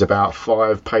 and this is about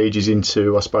 5 pages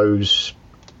into, I suppose,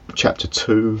 chapter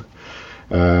 2,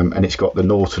 and it's got the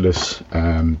Nautilus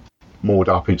moored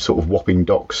up in sort of Wapping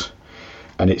docks.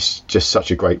 And it's just such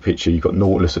a great picture. You've got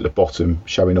Nautilus at the bottom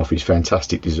showing off his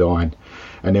fantastic design.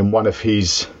 And then one of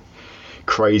his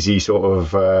crazy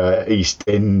sort of East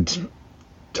End,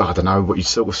 I don't know what you'd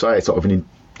sort of say, it's sort of an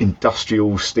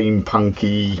industrial,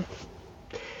 steampunky,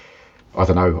 I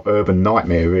don't know, urban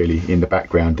nightmare really in the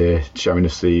background there, showing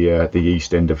us the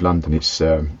East End of London. It's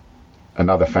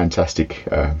another fantastic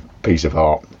piece of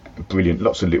art. Brilliant.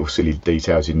 Lots of little silly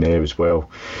details in there as well.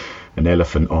 An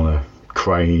elephant on a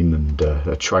crane, and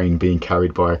a train being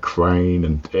carried by a crane,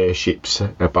 and airships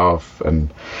above,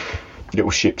 and little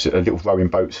ships, little rowing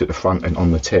boats at the front and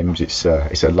on the Thames. It's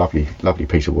a lovely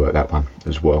piece of work, that one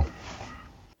as well.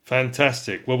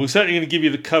 Fantastic. Well, we're certainly going to give you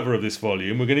the cover of this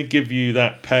volume. We're going to give you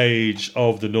that page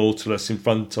of the Nautilus in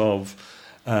front of,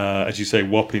 as you say,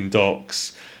 Wapping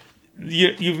docks.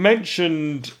 You've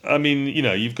mentioned, I mean, you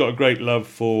know, you've got a great love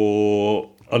for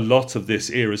a lot of this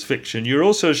era's fiction. You're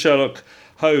also a Sherlock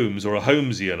Holmes, or a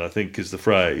Holmesian, I think is the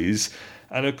phrase.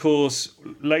 And of course,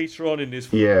 later on in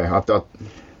this... Yeah,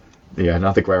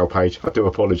 another Grail page. I do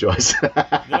apologise. No,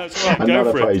 that's right.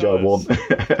 Another page I want.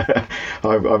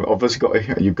 I've obviously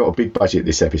you've got a big budget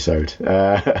this episode.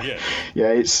 Yeah,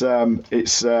 it's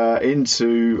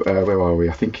into where are we?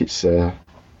 I think it's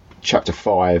chapter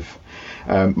 5.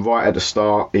 Right at the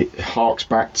start, it harks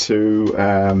back to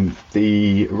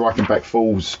the Reichenbach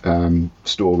Falls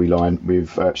storyline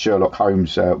with Sherlock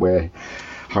Holmes, where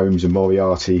Holmes and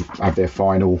Moriarty have their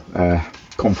final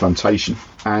confrontation.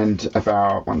 And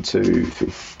about on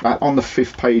the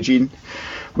 5th page in,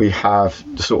 we have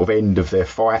the sort of end of their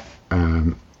fight.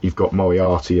 You've got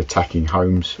Moriarty attacking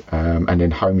Holmes, and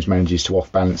then Holmes manages to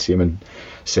off-balance him and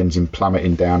sends him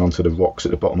plummeting down onto the rocks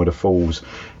at the bottom of the falls.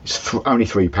 It's only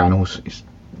 3 panels,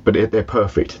 but they're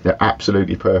perfect. They're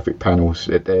absolutely perfect panels.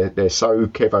 They're so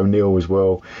Kev O'Neill as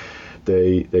well.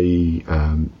 The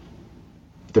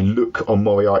look on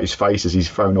Moriarty's face as he's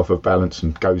thrown off of balance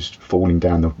and goes falling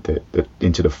down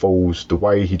into the falls. The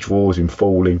way he draws him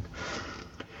falling.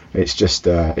 It's just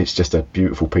a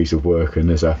beautiful piece of work,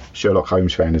 and as a Sherlock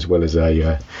Holmes fan as well as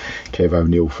a Kev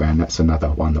O'Neill fan, that's another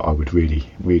one that I would really,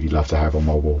 really love to have on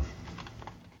my wall.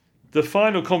 The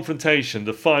final confrontation,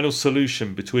 the final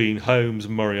solution between Holmes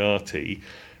and Moriarty,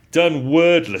 done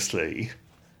wordlessly,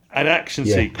 an action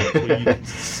sequence where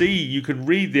you can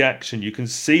read the action, you can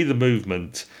see the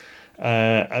movement,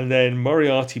 and then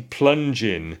Moriarty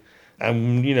plunging,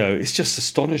 and you know it's just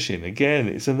astonishing. Again,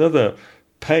 it's another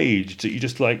page that you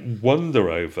just like wonder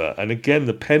over, and again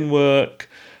the pen work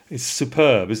is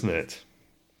superb, isn't it?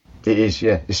 It is,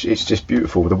 yeah. It's just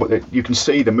beautiful. You can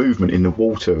see the movement in the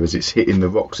water as it's hitting the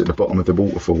rocks at the bottom of the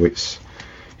waterfall. It's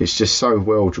just so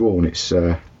well drawn. It's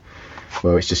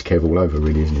just Kev all over,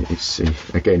 really, isn't it? It's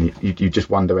again, you just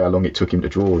wonder how long it took him to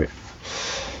draw it.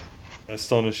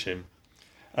 Astonishing.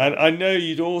 And I know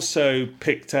you'd also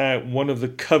picked out one of the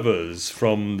covers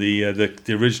from the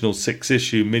original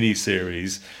 6-issue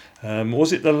miniseries.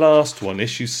 Was it the last one,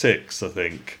 issue 6, I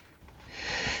think?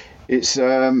 It's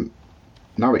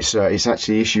it's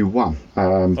actually issue 1,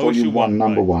 volume 1,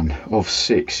 number 1 of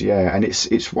 6. Yeah, and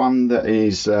it's one that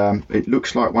is it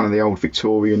looks like one of the old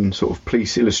Victorian sort of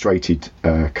police illustrated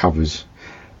covers,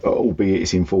 albeit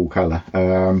it's in full colour.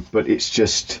 But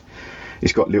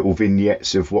it's got little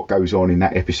vignettes of what goes on in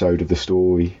that episode of the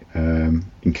story,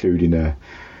 including a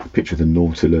picture of the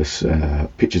Nautilus,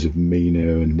 pictures of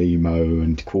Mina and Nemo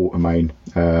and Quatermain,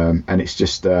 and it's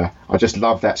just I just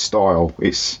love that style.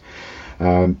 It's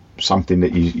something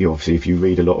that you obviously, if you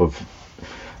read a lot of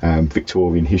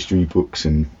Victorian history books,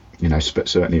 and you know,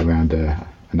 certainly around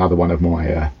another one of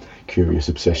my curious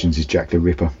obsessions is Jack the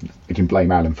Ripper. You can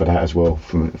blame Alan for that as well,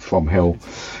 from Hell.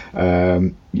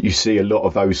 You see a lot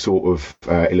of those sort of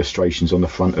illustrations on the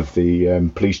front of the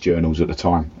police journals at the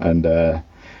time, and I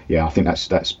think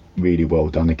that's really well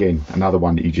done. Again, another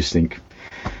one that you just think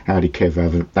how did Kev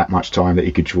have that much time that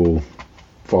he could draw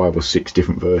 5 or 6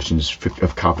 different versions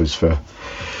of covers for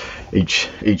each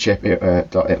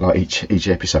episode?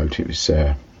 It was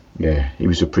he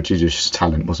was a prodigious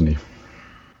talent, wasn't he?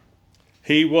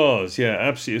 He was, yeah,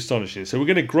 absolutely astonishing. So we're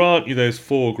going to grant you those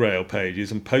 4 Grail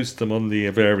pages and post them on the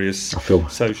various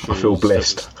socials. I feel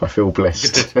blessed. I feel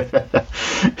blessed.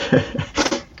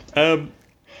 I'm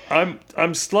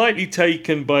slightly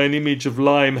taken by an image of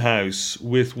Limehouse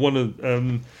with one of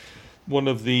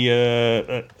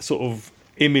the sort of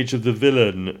image of the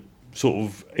villain sort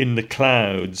of in the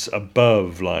clouds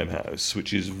above Limehouse,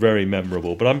 which is very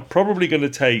memorable. But I'm probably going to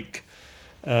take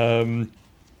an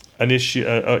issue,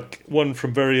 one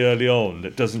from very early on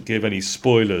that doesn't give any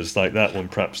spoilers like that one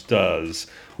perhaps does,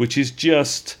 which is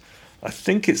just, I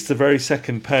think it's the very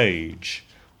second page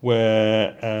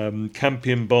where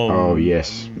Campion Bond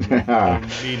and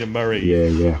Nina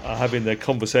Murray are having their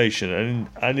conversation.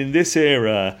 And in this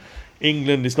era,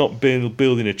 England is not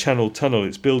building a channel tunnel,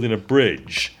 it's building a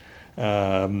bridge.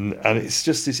 And it's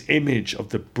just this image of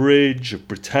the bridge, of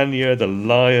Britannia, the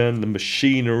lion, the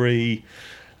machinery,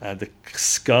 the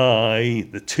sky,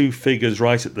 the 2 figures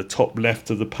right at the top left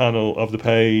of the panel of the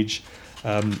page.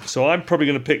 So I'm probably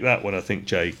going to pick that one, I think,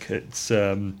 Jake. It's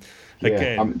again,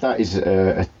 that is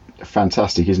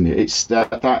fantastic, isn't it? It's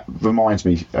that reminds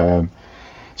me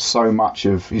so much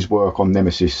of his work on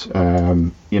Nemesis.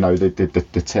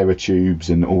 The terror tubes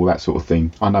and all that sort of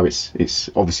thing. I know it's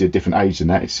obviously a different age than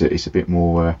that. It's a bit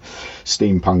more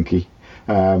steampunky.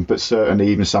 But certainly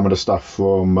even some of the stuff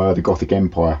from the Gothic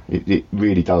Empire, it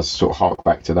really does sort of hark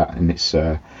back to that, and it's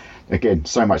again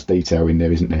so much detail in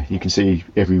there, isn't there? You can see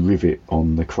every rivet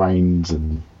on the cranes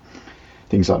and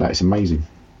things like that. It's amazing.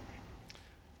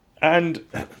 And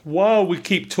while we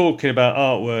keep talking about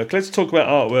artwork, let's talk about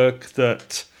artwork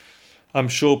that I'm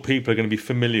sure people are going to be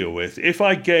familiar with. If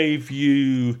I gave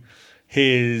you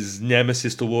his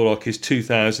Nemesis the Warlock, his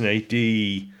 2000 AD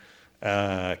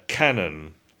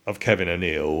canon of Kevin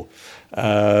O'Neill,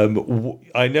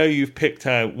 I know you've picked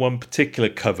out one particular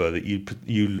cover that you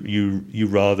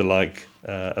rather like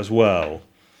as well.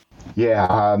 Yeah,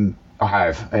 I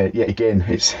have. Again,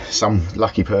 it's some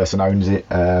lucky person owns it.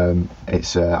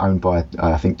 It's owned by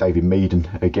I think David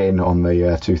Meaden, again on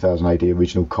the 2000 AD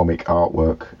original comic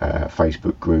artwork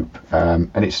Facebook group, and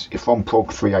it's from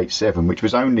Prog 387, which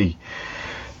was only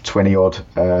 30 odd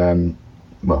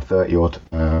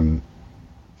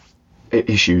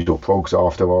issues or progs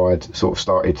after I'd sort of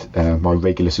started my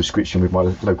regular subscription with my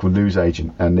local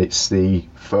newsagent, and it's the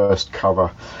first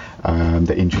cover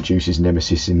that introduces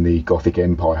Nemesis in the Gothic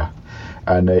Empire,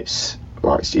 and it's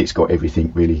got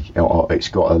everything really. It's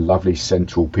got a lovely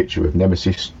central picture of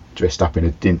Nemesis dressed up in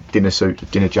a dinner suit, a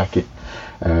dinner jacket,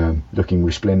 looking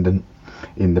resplendent.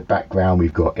 In the background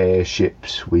we've got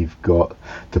airships, we've got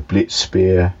the Blitz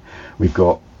spear, we've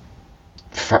got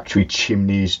factory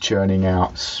chimneys churning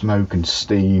out smoke and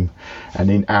steam,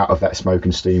 and out of that smoke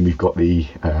and steam we've got the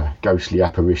ghostly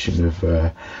apparition of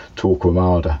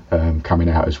Torquemada coming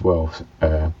out as well,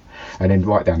 and then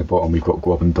right down the bottom we've got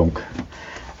Grob and Donk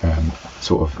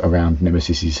sort of around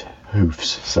Nemesis's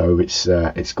hoofs. So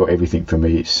it's got everything for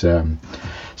me. It's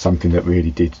something that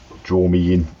really did draw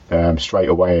me in straight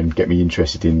away and get me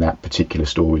interested in that particular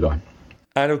storyline.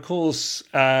 And of course,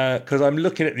 because I'm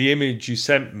looking at the image you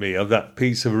sent me of that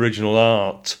piece of original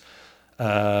art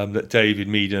that David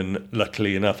Meaden,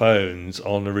 luckily enough, owns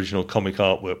on the original comic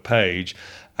artwork page.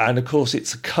 And of course,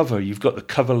 it's a cover. You've got the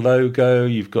cover logo,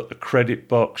 you've got the credit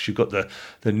box, you've got the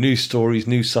new stories,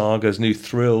 new sagas, new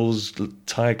thrills,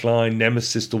 tagline,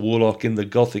 Nemesis the Warlock in the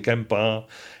Gothic Empire.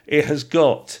 It has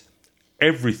got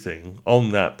everything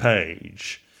on that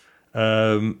page.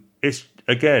 It's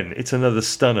another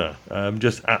stunner,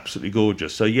 just absolutely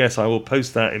gorgeous. So yes, I will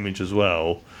post that image as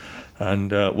well.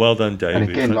 And well done, David. And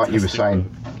again, like you were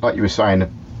saying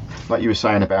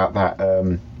about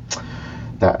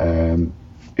that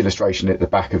illustration at the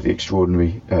back of the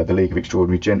League of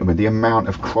Extraordinary Gentlemen, the amount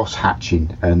of cross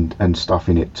hatching and stuff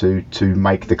in it to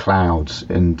make the clouds,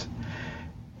 and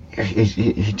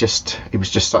he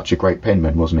was just such a great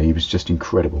penman, wasn't he? He was just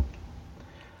incredible.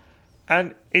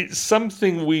 And it's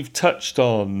something we've touched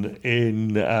on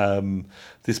in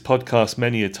this podcast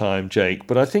many a time, Jake,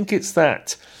 but I think it's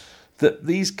that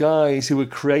these guys who were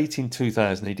creating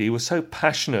 2000 AD were so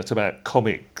passionate about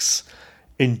comics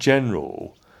in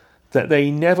general that they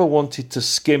never wanted to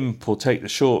skimp or take the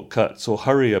shortcuts or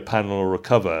hurry a panel or a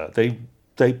cover.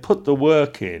 They put the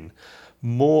work in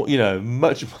more,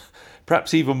 much,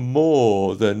 perhaps even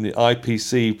more than the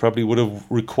IPC probably would have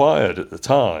required at the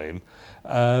time.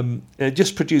 They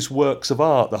just produced works of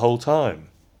art the whole time.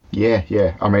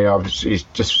 Yeah. I mean, it's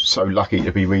just so lucky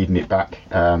to be reading it back.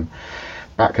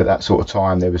 Back at that sort of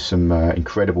time, there was some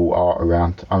incredible art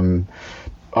around. I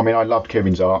mean, I loved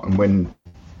Kevin's art, and when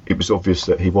it was obvious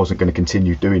that he wasn't going to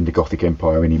continue doing the Gothic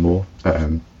Empire anymore,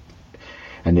 and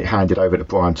it handed over to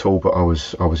Brian Talbot, I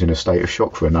was in a state of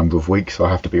shock for a number of weeks, I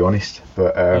have to be honest.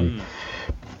 But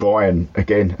Brian,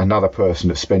 again, another person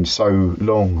that spends so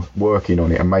long working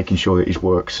on it and making sure that his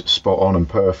work's spot on and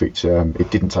perfect.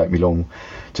 It didn't take me long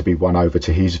to be won over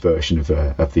to his version of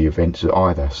the events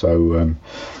either. So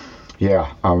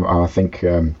I think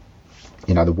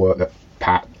the work that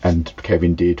Pat and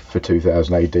Kevin did for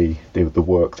 2000 AD, the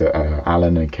work that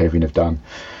Alan and Kevin have done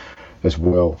as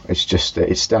well, it's just,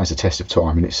 it stands the test of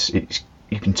time, and it's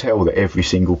you can tell that every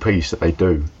single piece that they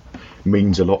do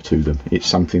means a lot to them. It's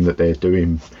something that they're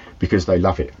doing because they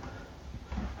love it.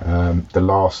 The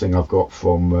last thing I've got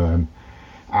from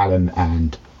Alan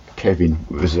and Kevin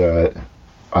was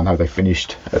I know they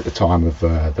finished at the time of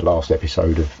the last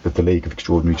episode of the League of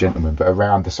Extraordinary Gentlemen, but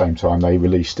around the same time they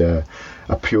released a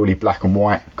purely black and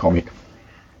white comic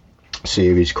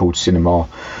series called Cinema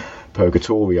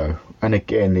Purgatorio, and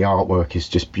again the artwork is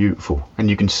just beautiful, and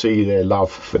you can see their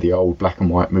love for the old black and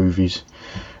white movies,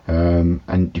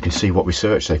 and you can see what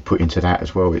research they've put into that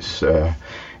as well. It's a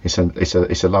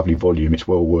lovely volume. It's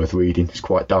well worth reading. It's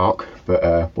quite dark,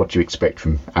 but what do you expect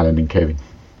from Alan and Kevin?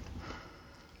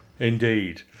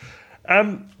 Indeed.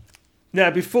 Now,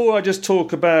 before I just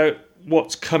talk about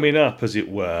what's coming up, as it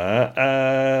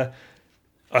were,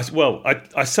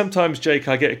 I sometimes, Jake,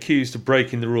 I get accused of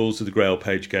breaking the rules of the Grail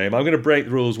page game. I'm going to break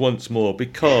the rules once more,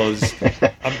 because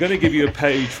I'm going to give you a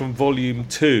page from Volume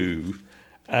 2,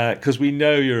 because we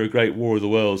know you're a great War of the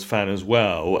Worlds fan as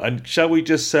well. And shall we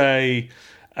just say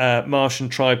Martian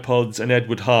Tripods and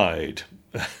Edward Hyde?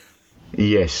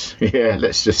 Yes, yeah,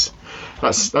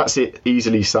 that's it,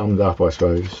 easily summed up, I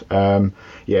suppose.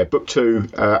 Book 2,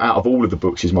 out of all of the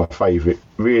books, is my favourite,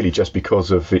 really, just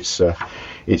because of its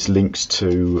links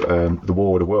to the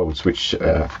War of the Worlds, which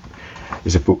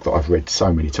is a book that I've read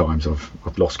so many times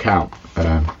I've lost count.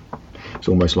 It's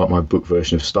almost like my book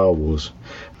version of Star Wars.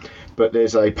 But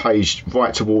there's a page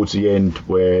right towards the end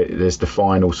where there's the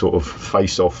final sort of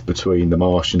face-off between the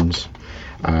Martians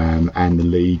and the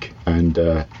League,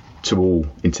 and to all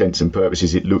intents and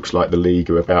purposes it looks like the League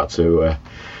are about to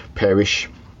perish,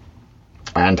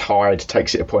 and Hyde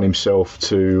takes it upon himself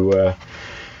to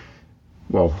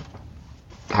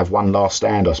have one last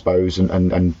stand, I suppose,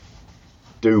 and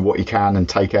do what he can and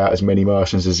take out as many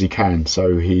Martians as he can.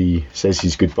 So he says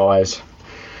his goodbyes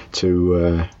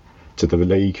to the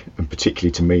League, and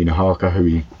particularly to Mina Harker,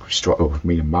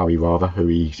 Mina Murray rather, who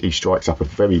he strikes up a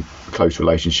very close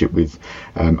relationship with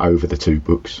over the two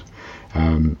books.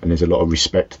 And there's a lot of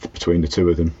respect between the two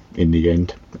of them in the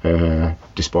end,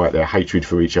 despite their hatred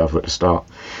for each other at the start.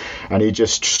 And he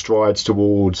just strides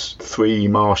towards 3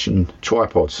 Martian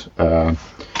tripods, and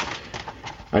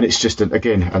it's just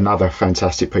again another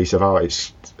fantastic piece of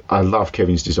art. I love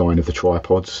Kevin's design of the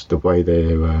tripods, the way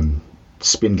they're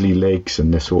spindly legs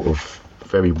and they're sort of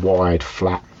very wide,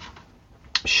 flat,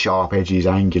 sharp edges,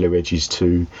 angular edges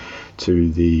to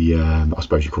the I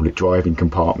suppose you call it driving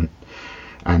compartment,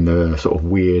 and the sort of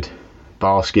weird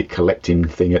basket collecting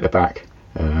thing at the back.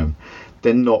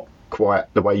 They're not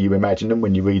quite the way you imagine them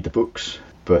when you read the books,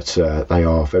 but they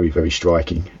are very, very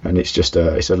striking, and it's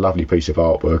a lovely piece of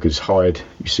artwork. As Hyde,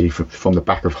 you see from the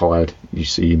back of Hyde, you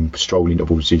see him strolling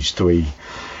towards these 3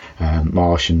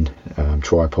 Martian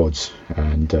tripods,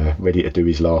 and ready to do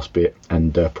his last bit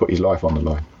and put his life on the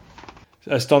line.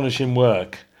 Astonishing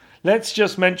work. Let's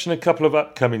just mention a couple of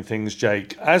upcoming things,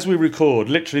 Jake. As we record,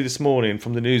 literally this morning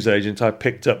from the newsagent, I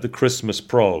picked up the Christmas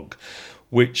Prog,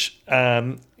 which,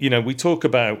 we talk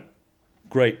about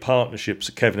great partnerships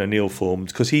that Kevin O'Neill formed,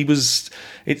 because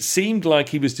it seemed like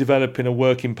he was developing a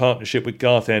working partnership with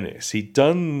Garth Ennis. He'd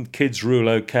done Kids Rule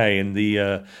OK in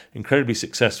the incredibly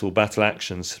successful Battle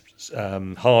Actions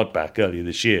hardback earlier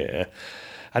this year.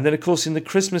 And then, of course, in the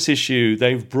Christmas issue,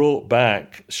 they've brought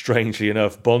back, strangely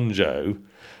enough, Bonjo.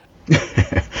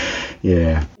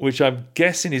 Yeah. Which I'm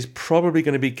guessing is probably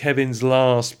going to be Kevin's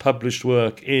last published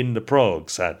work in the prog,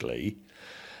 sadly.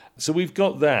 So we've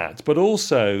got that, but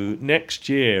also next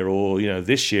year, or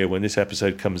this year when this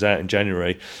episode comes out in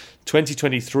January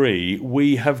 2023,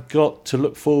 we have got to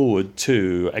look forward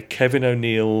to a Kevin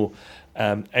O'Neill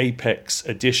Apex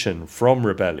edition from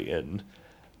Rebellion,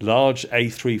 large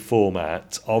A3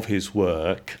 format of his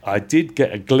work. I did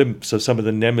get a glimpse of some of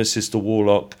the Nemesis the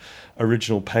Warlock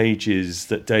original pages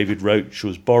that David Roach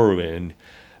was borrowing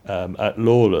at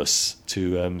Lawless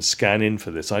to scan in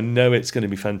for this. I know it's going to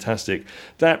be fantastic.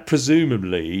 That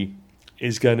presumably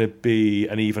is going to be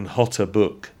an even hotter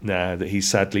book now that he's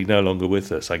sadly no longer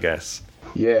with us, I guess.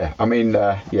 Yeah, I mean,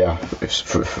 to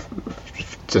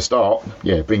start,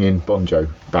 bringing Bonjo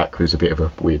back was a bit of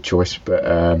a weird choice, but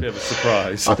a bit of a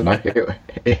surprise. I don't know.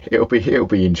 It'll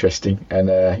be interesting, and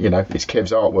it's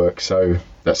Kev's artwork, so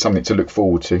that's something to look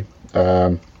forward to.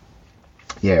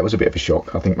 It was a bit of a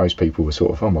shock. I think most people were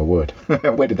sort of, oh my word,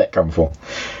 where did that come from?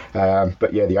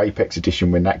 But the Apex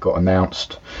edition, when that got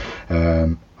announced,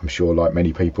 I'm sure, like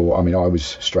many people, I mean, I was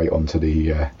straight onto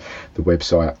the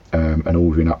website and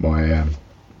ordering up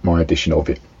my edition of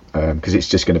it, because it's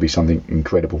just going to be something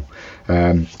incredible.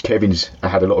 Kevin's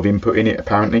had a lot of input in it,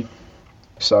 apparently,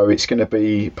 so it's going to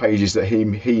be pages that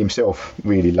he himself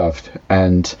really loved,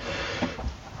 and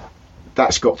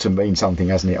that's got to mean something,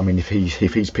 hasn't it? I mean, if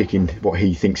he's picking what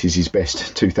he thinks is his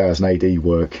best 2000 AD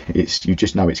work, you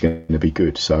just know it's going to be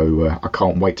good. So I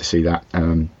can't wait to see that.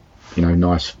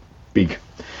 Nice big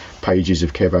pages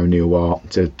of Kev O'Neill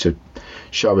art to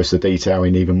show us the detail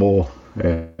in even more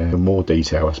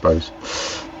detail, I suppose.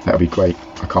 That'll be great.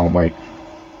 I can't wait.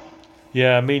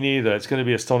 Yeah, me neither. It's going to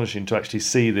be astonishing to actually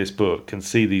see this book and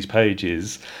see these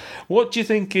pages. What do you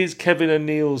think is Kevin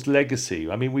O'Neill's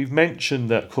legacy? I mean, we've mentioned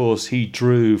that, of course, he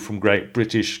drew from great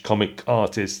British comic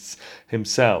artists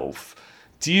himself.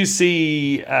 Do you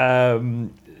see,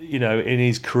 in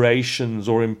his creations,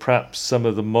 or in perhaps some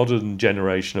of the modern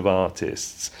generation of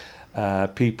artists,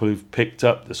 people who've picked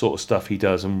up the sort of stuff he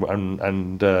does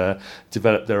and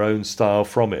developed their own style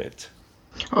from it?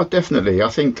 Oh, definitely. I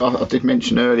think I did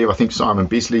mention earlier, I think Simon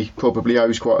Bisley probably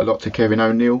owes quite a lot to Kevin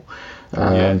O'Neill.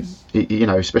 Yes.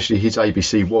 Especially his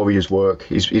ABC Warriors work,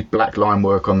 his black line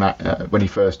work on that, when he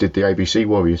first did the ABC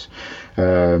Warriors.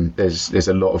 There's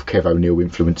a lot of Kev O'Neill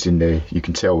influence in there, you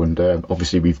can tell, and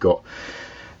obviously we've got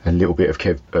a little bit of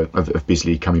of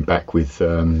Bisley coming back with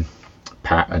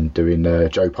Pat and doing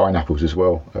Joe Pineapples as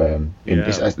well.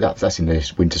 That's in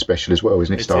this winter special as well,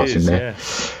 isn't it? Starts in there.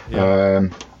 Yeah.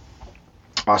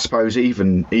 I suppose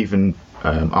even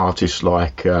artists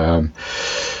like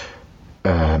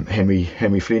Henry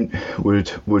Flint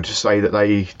would say that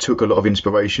they took a lot of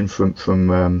inspiration from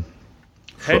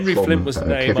Henry Flint was the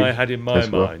name Kevin I had in my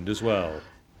mind as well.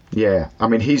 Yeah, I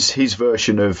mean his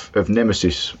version of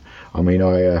Nemesis, I mean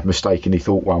I mistakenly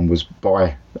thought one was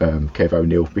by Kev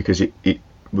O'Neill because it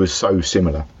was so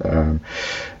similar.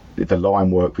 The line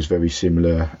work was very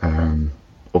similar.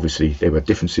 Obviously there were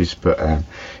differences, but I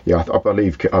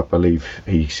believe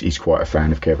he's quite a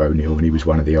fan of Kev O'Neill, and he was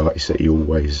one of the artists that he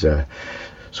always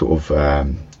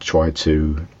tried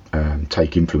to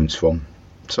take influence from.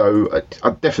 So I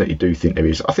definitely do think there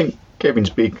is. I think Kevin's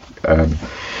big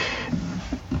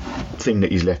thing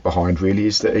that he's left behind really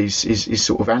is that he's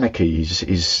sort of anarchy.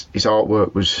 His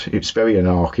artwork it's very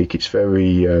anarchic. It's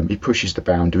very he pushes the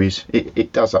boundaries.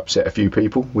 It does upset a few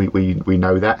people. We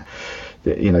know that.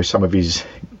 Some of his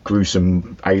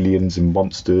gruesome aliens and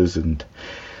monsters and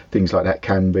things like that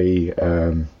can be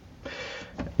a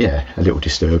little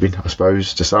disturbing, I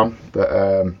suppose, to some, but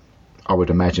I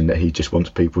would imagine that he just wants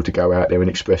people to go out there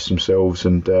and express themselves,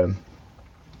 and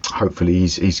hopefully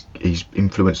he's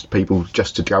influenced people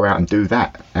just to go out and do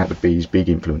that. That would be his big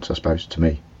influence, I suppose, to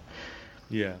me.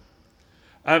 Yeah,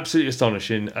 absolutely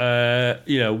astonishing.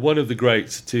 One of the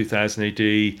greats of 2000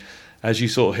 AD, as you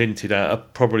sort of hinted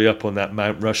at, probably up on that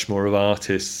Mount Rushmore of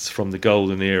artists from the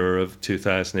golden era of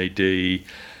 2000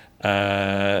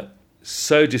 AD.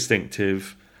 So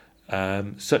distinctive,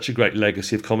 such a great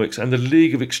legacy of comics. And the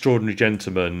League of Extraordinary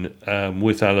Gentlemen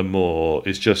with Alan Moore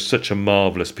is just such a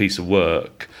marvellous piece of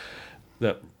work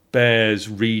that bears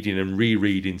reading and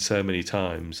rereading so many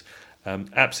times.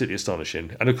 Absolutely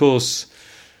astonishing. And of course,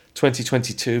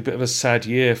 2022, a bit of a sad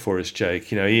year for us,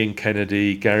 Jake. Ian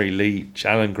Kennedy, Gary Leach,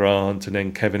 Alan Grant, and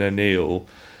then Kevin O'Neill.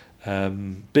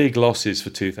 Big losses for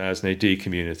 2000 AD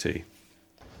community.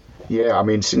 Yeah, I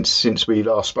mean, since we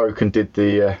last spoke and did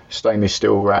the Stainless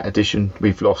Steel Rat edition,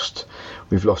 we've lost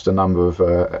a number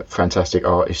of fantastic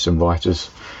artists and writers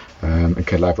and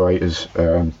collaborators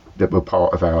that were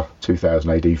part of our 2000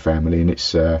 AD family, and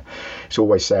it's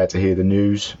always sad to hear the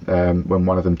news when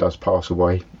one of them does pass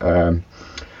away.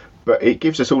 But it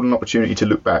gives us all an opportunity to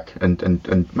look back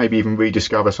and maybe even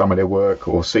rediscover some of their work,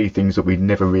 or see things that we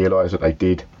never realised that they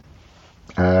did.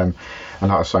 And like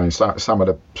I was saying, some of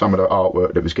the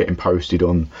artwork that was getting posted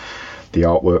on the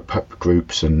artwork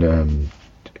groups and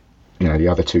the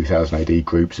other 2000 AD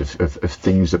groups of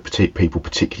things that people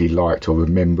particularly liked or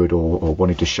remembered or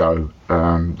wanted to show,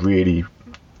 really,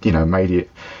 made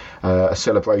it a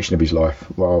celebration of his life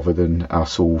rather than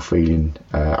us all feeling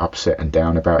upset and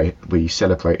down about it. We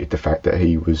celebrated the fact that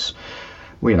he was,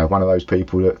 one of those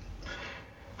people that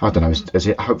I don't know, has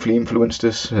it hopefully influenced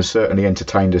us, has certainly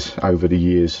entertained us over the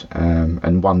years,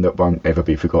 and one that won't ever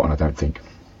be forgotten, I don't think.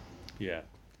 Yeah.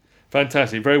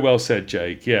 Fantastic. Very well said,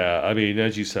 Jake. Yeah, I mean,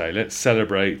 as you say, let's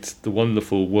celebrate the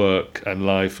wonderful work and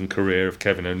life and career of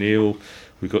Kevin O'Neill.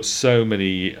 We've got so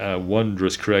many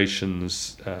wondrous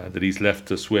creations that he's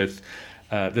left us with.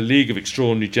 The League of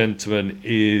Extraordinary Gentlemen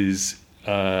is,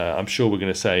 I'm sure we're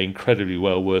going to say, incredibly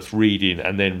well worth reading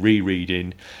and then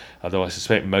rereading. Although I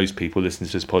suspect most people listening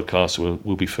to this podcast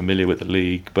will be familiar with the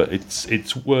League, but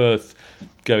it's worth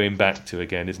going back to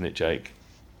again, isn't it, Jake?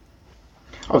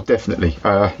 Oh, definitely.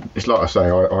 It's like I say,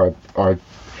 I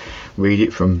read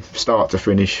it from start to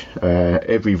finish,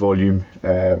 every volume,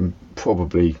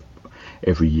 probably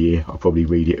every year. I'll probably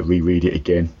reread it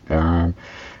again.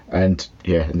 And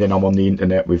then I'm on the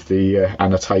internet with the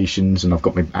annotations, and I've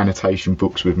got my annotation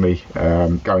books with me,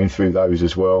 going through those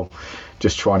as well,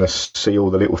 just trying to see all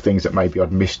the little things that maybe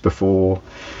I'd missed before.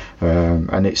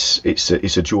 And it's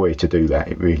a joy to do that.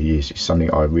 It really is. It's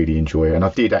something I really enjoy. And I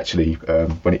did actually,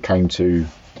 when it came to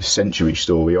the Century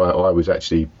story, I was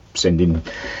actually sending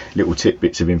little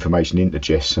tidbits of information into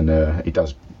Jess, and he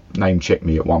does name check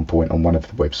me at one point on one of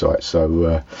the websites.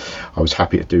 So I was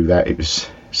happy to do that. It was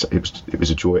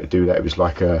a joy to do that. It was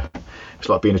like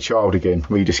being a child again,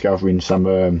 rediscovering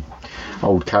some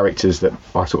old characters that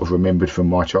I sort of remembered from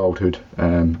my childhood.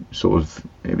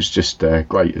 It was just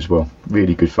great as well.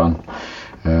 Really good fun,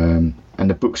 and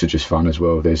the books are just fun as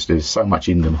well. There's so much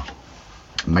in them,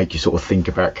 make you sort of think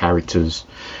about characters,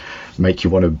 make you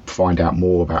want to find out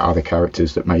more about other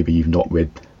characters that maybe you've not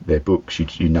read their books.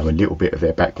 You know a little bit of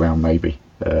their background maybe,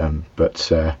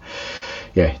 but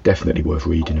definitely worth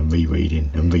reading and rereading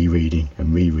and rereading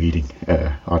and rereading.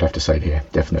 I'd have to say,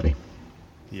 definitely.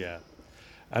 Yeah.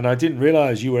 And I didn't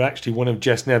realise you were actually one of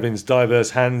Jess Nevin's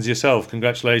diverse hands yourself.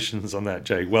 Congratulations on that,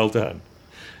 Jake. Well done.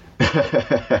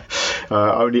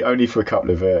 Only for a couple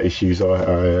of issues.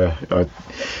 I had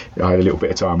a little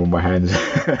bit of time on my hands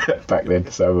back then,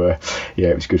 so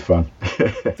it was good fun.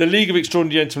 The League of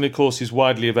Extraordinary Gentlemen, of course, is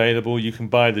widely available. You can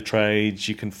buy the trades.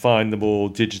 You can find them all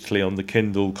digitally on the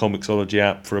Kindle Comixology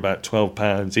app for about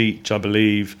 £12 each, I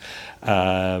believe.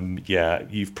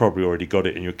 You've probably already got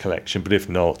it in your collection, but if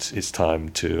not, it's time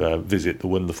to visit the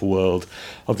wonderful world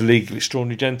of the League of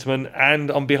Extraordinary Gentlemen.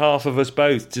 And on behalf of us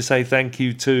both, to say thank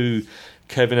you to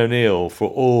Kevin O'Neill for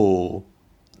all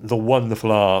the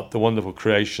wonderful art, the wonderful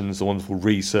creations, the wonderful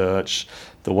research,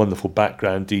 the wonderful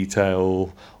background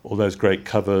detail, all those great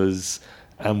covers.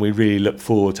 And we really look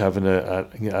forward to having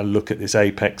a look at this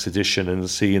Apex edition and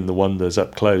seeing the wonders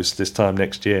up close this time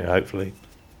next year, hopefully.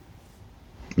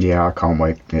 Yeah, I can't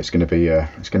wait. It's going to be a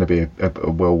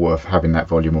well worth having that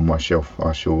volume on my shelf.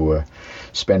 I shall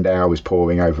spend hours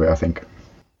poring over it, I think.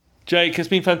 Jake, it's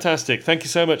been fantastic. Thank you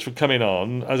so much for coming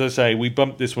on. As I say, we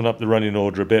bumped this one up the running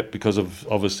order a bit because of,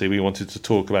 obviously, we wanted to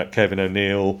talk about Kevin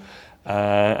O'Neill.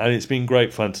 And it's been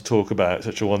great fun to talk about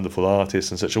such a wonderful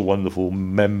artist and such a wonderful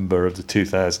member of the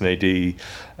 2000 AD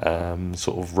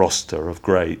sort of roster of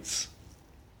greats.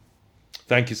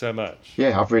 Thank you so much.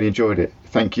 Yeah, I've really enjoyed it.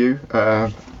 Thank you.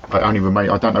 I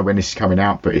don't know when this is coming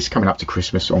out, but it's coming up to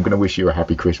Christmas, so I'm going to wish you a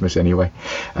happy Christmas anyway.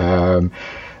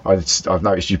 I've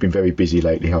noticed you've been very busy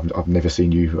lately. I've never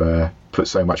seen you put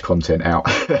so much content out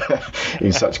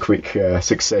in such quick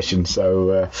succession.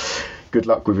 So good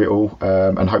luck with it all,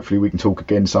 and hopefully we can talk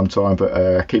again sometime.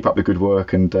 But keep up the good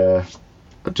work, and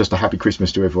just a happy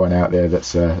Christmas to everyone out there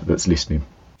that's listening.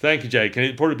 Thank you, Jake. And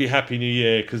it'll probably be Happy New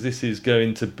Year because this is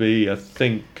going to be, I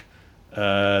think,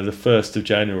 the 1st of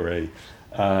January.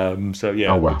 So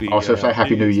yeah. Oh wow! I'll say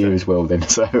Happy New Year as well then.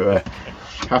 So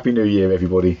Happy New Year,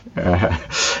 everybody,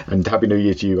 and Happy New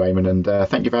Year to you, Eamon. And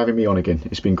thank you for having me on again.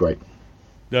 It's been great.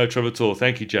 No trouble at all.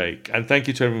 Thank you, Jake. And thank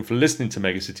you to everyone for listening to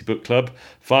Mega City Book Club.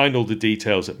 Find all the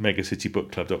details at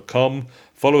megacitybookclub.com.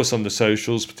 Follow us on the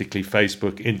socials, particularly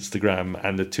Facebook, Instagram,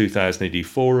 and the 2000 AD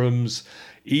forums.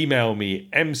 Email me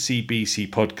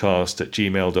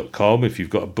mcbcpodcast@gmail.com if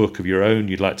you've got a book of your own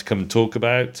you'd like to come and talk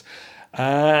about.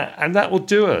 And that will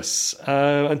do us.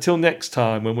 Until next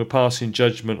time, when we're passing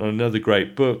judgment on another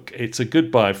great book, it's a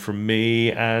goodbye from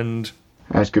me and...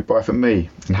 It's goodbye from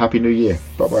me, and Happy New Year.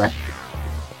 Bye-bye.